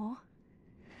some more.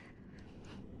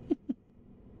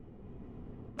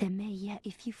 There may yet,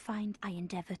 if you find, I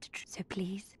endeavor to. So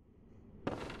please.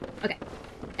 Okay.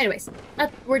 Anyways,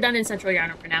 we're done in Central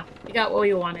Yarnum for now. You got what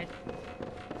you wanted.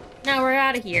 Now we're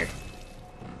out of here.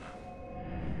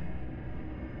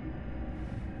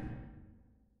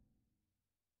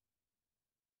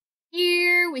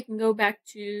 Here we can go back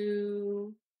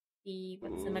to the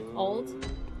what's it called?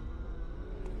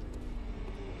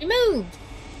 He moved.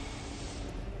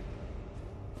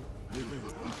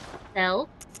 Sell.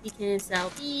 We can sell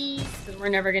these because we're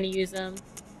never gonna use them.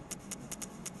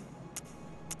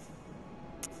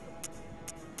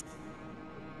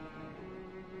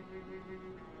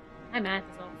 My math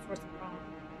is all sorts of wrong.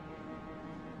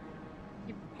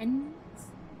 Your pens?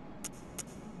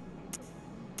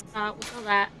 We'll sell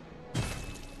that.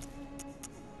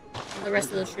 And the rest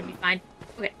of those should be fine.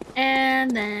 Okay,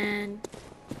 and then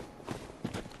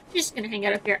we're just gonna hang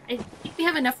out up here. I think we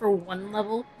have enough for one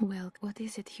level. Well, what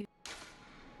is it you?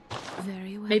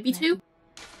 Very well. Maybe two?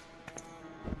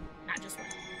 Not just one.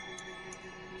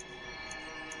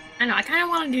 I know, I kind of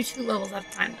want to do 2 levels at a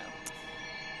time, though.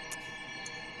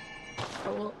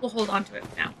 So we'll hold on to it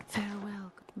for now.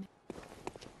 Farewell.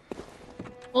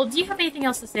 Well, do you have anything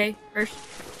else to say first?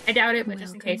 I doubt it, but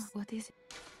just in case. What is it?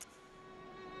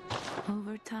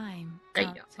 Over time. There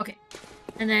you go. Okay.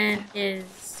 And then is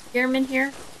Spearman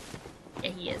here? Yeah,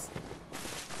 he is.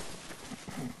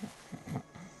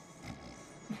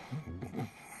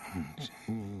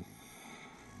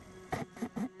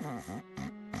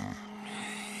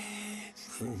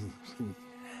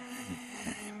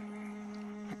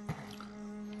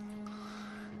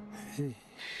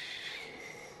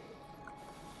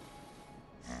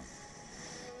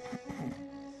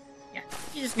 Yeah,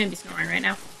 he's just gonna be snoring right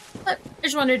now. But I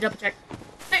just wanted to double check.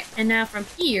 Alright, and now from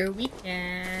here we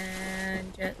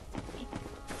can just...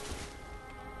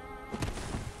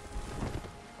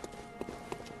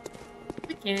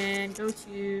 We can go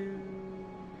to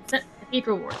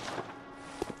Cathedral Ward.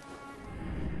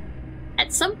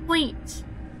 At some point,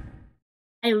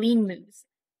 Eileen moves.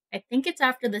 I think it's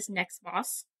after this next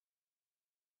boss.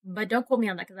 But don't quote me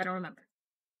on that because I don't remember.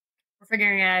 We're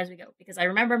figuring it out as we go because I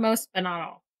remember most, but not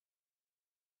all.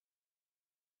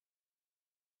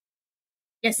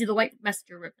 Yeah, see the white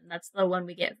messenger ribbon. That's the one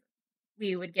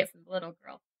we would get from the little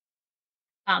girl.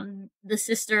 The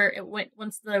sister,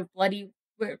 once the bloody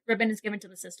ribbon is given to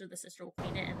the sister will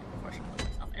clean it and then before she kills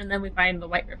herself. And then we find the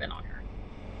white ribbon on her.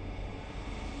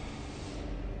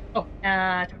 Oh,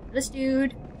 talk to this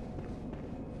dude.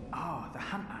 Ah, the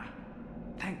hunter.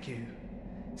 Thank you.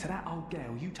 So that old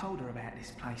girl, you told her about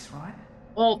this place, right?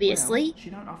 Obviously. Well, she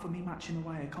don't offer me much in the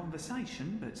way of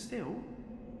conversation, but still,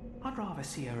 I'd rather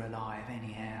see her alive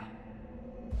anyhow.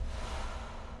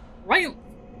 Right.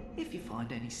 If you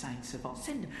find any saints of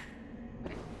send them.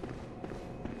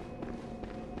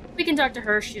 We can talk to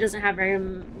her. She doesn't have very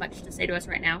much to say to us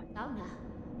right now. Oh no,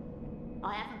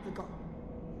 I haven't forgotten.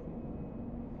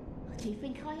 Do you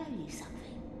think I owe you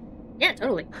something? Yeah,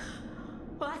 totally.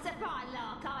 Well, that's a fine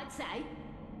lark, I'd say.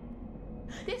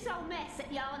 This whole mess that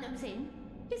Yarnum's in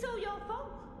is all your fault.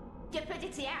 You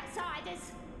fidgety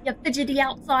outsiders. You fidgety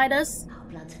outsiders. Our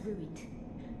blood's ruined,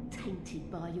 tainted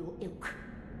by your ilk.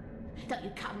 Don't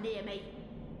you come near me.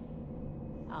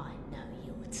 I know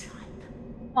your type.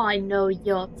 I know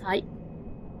your type.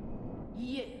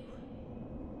 You.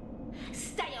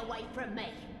 Stay away from me.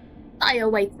 Stay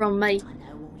away from me. I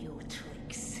know all your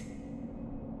tricks.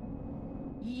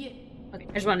 You. Okay,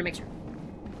 I just wanted to make sure.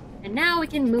 And now we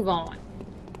can move on.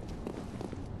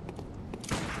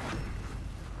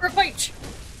 For a fight!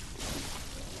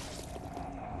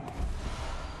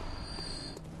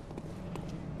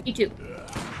 You too.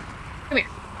 Come here.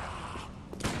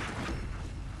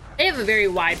 They have a very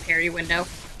wide parry window.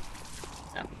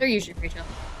 So, they're usually pretty chill.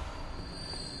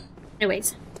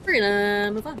 Anyways, we're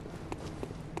gonna move on.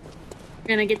 We're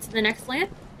gonna get to the next land,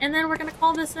 and then we're gonna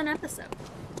call this an episode.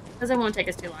 Because it won't take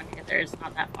us too long to get there, it's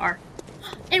not that far.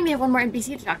 And we have one more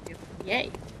NPC to talk to.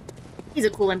 Yay. He's a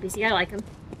cool NPC, I like him.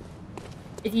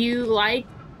 If you like,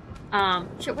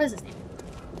 shit, what is his name?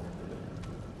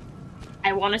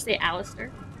 I want to say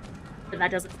Alistair, but that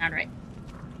doesn't sound right.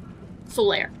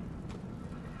 Solaire.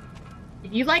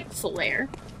 If you like Solaire,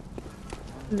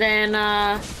 then,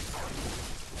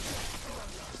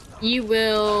 you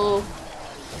will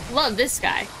love this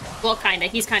guy. Well, kinda.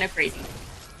 He's kind of crazy.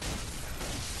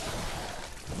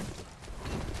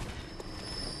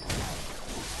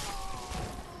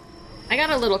 I got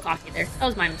a little cocky there. That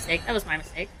was my mistake. That was my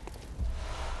mistake.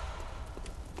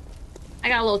 I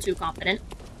got a little too confident.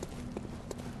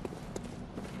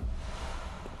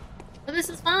 But this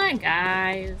is fine,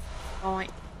 guys. Fine.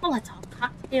 Oh, let's have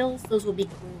cocktails. Those will be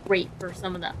great for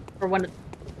some of the, for one of,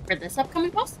 for this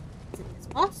upcoming boss. Is it this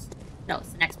boss? No,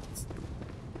 it's the next boss.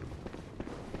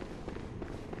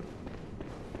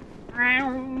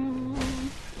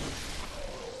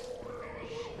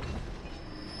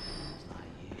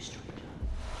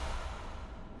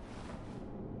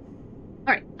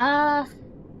 Alright,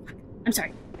 I'm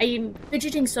sorry. I'm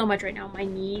fidgeting so much right now. My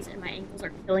knees and my ankles are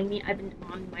killing me. I've been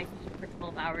on my feet for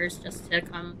 12 hours just to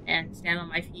come and stand on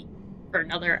my feet for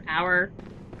another hour.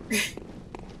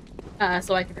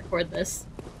 So I can record this.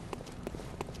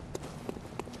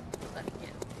 But yeah.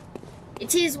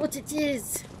 It is what it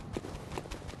is.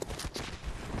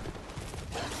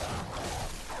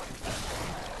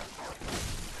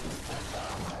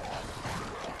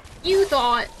 You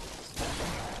thought.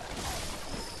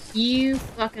 You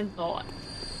fucking thought.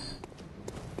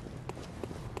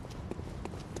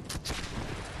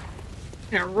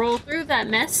 Gonna roll through that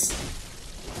mess.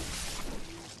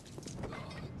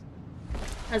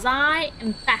 Cause I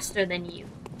am faster than you.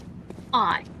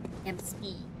 I am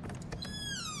speed.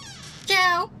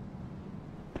 Ciao!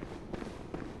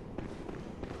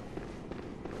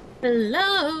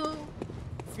 Hello!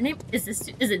 Is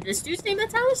it this dude's name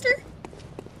that's Alistair?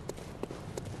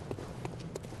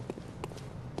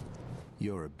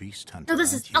 You're a beast hunter. No,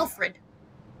 this is Alfred.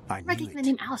 I'm recognizing the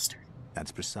name Alistair.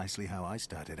 That's precisely how I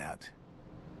started out.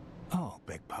 Oh,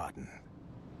 beg pardon.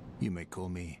 You may call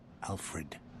me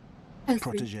Alfred.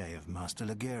 Protégé of Master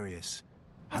Ligarius,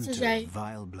 hunter of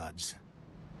vile bloods.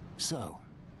 So,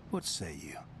 what say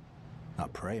you? Our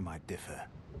prey might differ,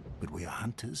 but we are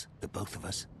hunters, the both of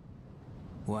us.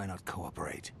 Why not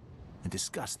cooperate and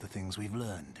discuss the things we've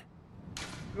learned?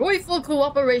 Joyful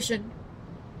cooperation.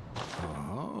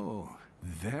 Oh,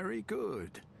 very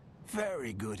good.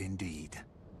 Very good indeed.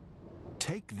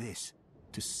 Take this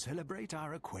to celebrate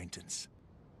our acquaintance.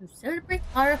 To celebrate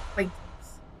our acquaintance.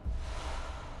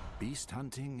 Beast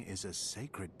hunting is a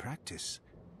sacred practice.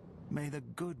 May the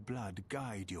good blood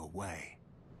guide your way.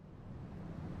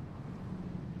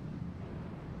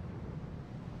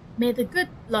 May the good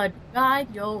blood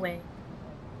guide your way.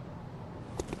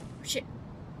 Oh, shit.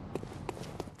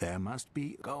 There must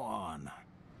be... Go on.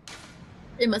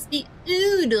 There must be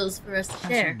oodles for us to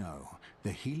share. As you know,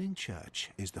 the Healing Church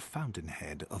is the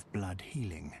fountainhead of blood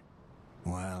healing.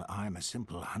 Well, I'm a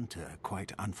simple hunter,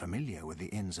 quite unfamiliar with the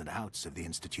ins and outs of the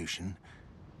institution.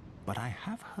 But I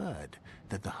have heard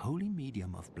that the holy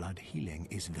medium of blood healing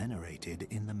is venerated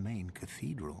in the main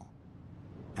cathedral,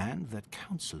 and that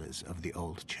counselors of the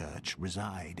old church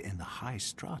reside in the high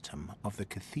stratum of the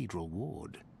cathedral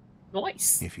ward.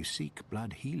 Nice. If you seek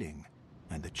blood healing,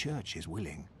 and the church is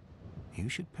willing, you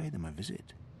should pay them a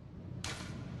visit.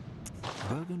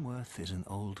 Byrgenwerth is an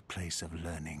old place of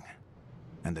learning,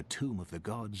 and the Tomb of the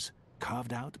Gods,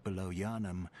 carved out below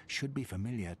Yharnam, should be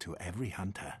familiar to every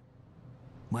hunter.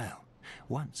 Well,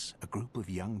 once a group of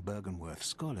young Byrgenwerth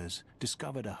scholars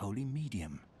discovered a holy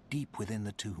medium deep within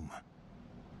the tomb.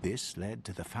 This led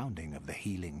to the founding of the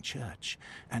Healing Church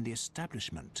and the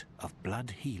establishment of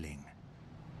blood healing.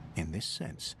 In this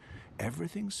sense,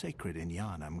 everything sacred in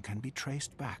Yharnam can be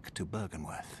traced back to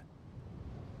Byrgenwerth.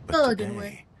 But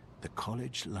today, the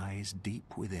college lies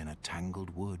deep within a tangled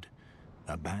wood,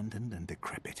 abandoned and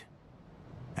decrepit.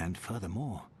 And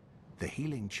furthermore, the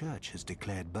Healing Church has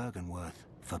declared Byrgenwerth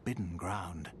forbidden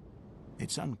ground.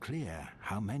 It's unclear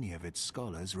how many of its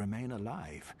scholars remain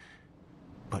alive,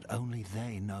 but only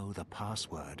they know the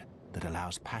password that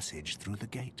allows passage through the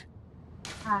gate.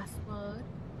 Password?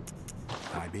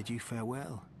 I bid you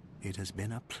farewell. It has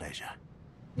been a pleasure.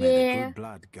 May the good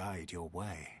blood guide your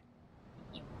way.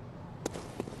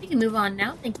 We can move on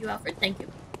now. Thank you, Alfred. Thank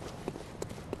you.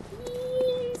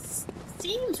 He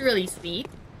seems really sweet.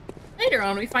 Later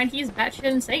on, we find he's batshit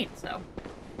insane, so...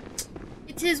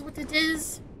 It is what it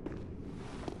is.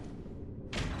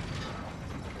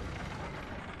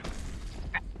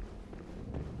 Okay.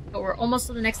 But we're almost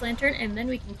to the next lantern, and then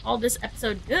we can call this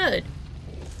episode good.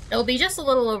 It'll be just a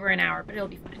little over an hour, but it'll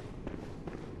be fine.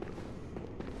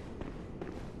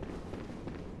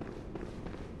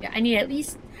 Yeah, I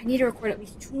need to record at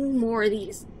least 2 more of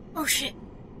these. Oh shit.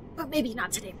 But maybe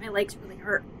not today. My legs really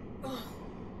hurt. Oh.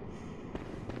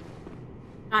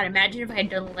 God, imagine if I had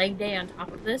done leg day on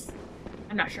top of this.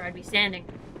 I'm not sure I'd be standing.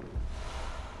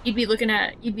 You'd be looking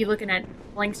at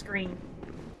blank screen.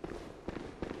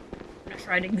 I'm not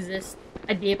sure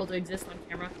I'd be able to exist on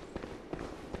camera.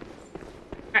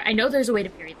 I know there's a way to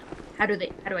parry them. How do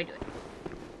I do it?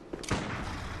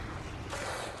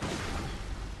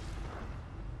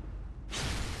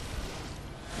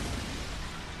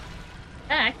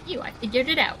 Back you, I figured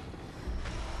it out.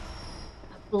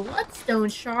 A bloodstone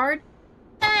shard?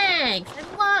 Thanks, I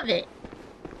love it.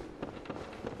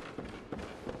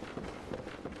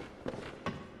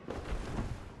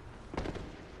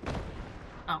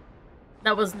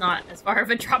 That was not as far of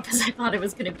a drop as I thought it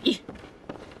was gonna be.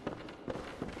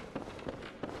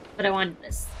 But I wanted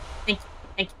this. Thank you.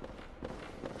 Thank you.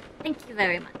 Thank you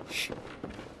very much.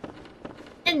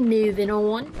 And moving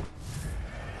on,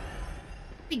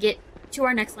 we get to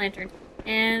our next lantern.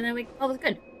 And then we call it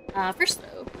good. First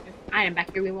though, item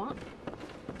back here we want.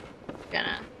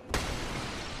 Gonna...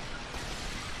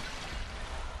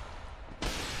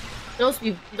 Those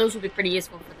will be pretty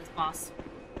useful for this boss.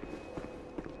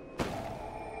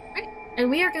 Right, and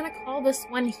we are gonna call this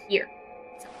one here.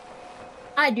 So,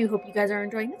 I do hope you guys are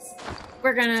enjoying this.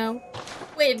 We're gonna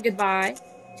wave goodbye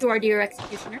to our dear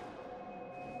executioner.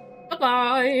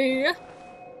 Bye-bye!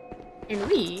 And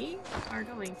we are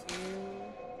going to...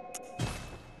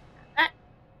 that.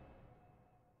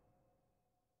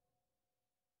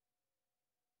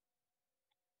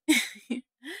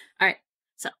 Alright,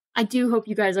 so I do hope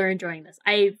you guys are enjoying this.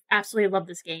 I absolutely love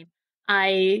this game.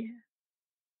 I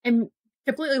am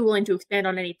completely willing to expand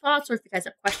on any thoughts, or if you guys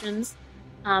have questions,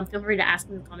 feel free to ask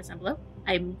them in the comments down below.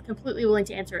 I'm completely willing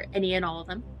to answer any and all of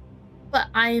them. But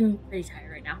I'm pretty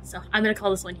tired right now, so I'm going to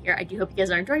call this one here. I do hope you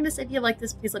guys are enjoying this. If you like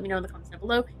this, please let me know in the comments down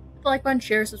below. Hit the like button,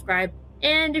 share, subscribe.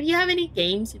 And if you have any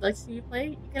games you'd like to see me play,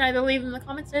 you can either leave them in the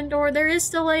comments or there is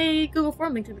still a Google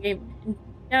form link to the game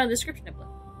down in the description down below.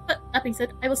 But that being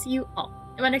said, I will see you all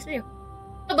in my next video.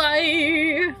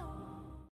 Bye-bye!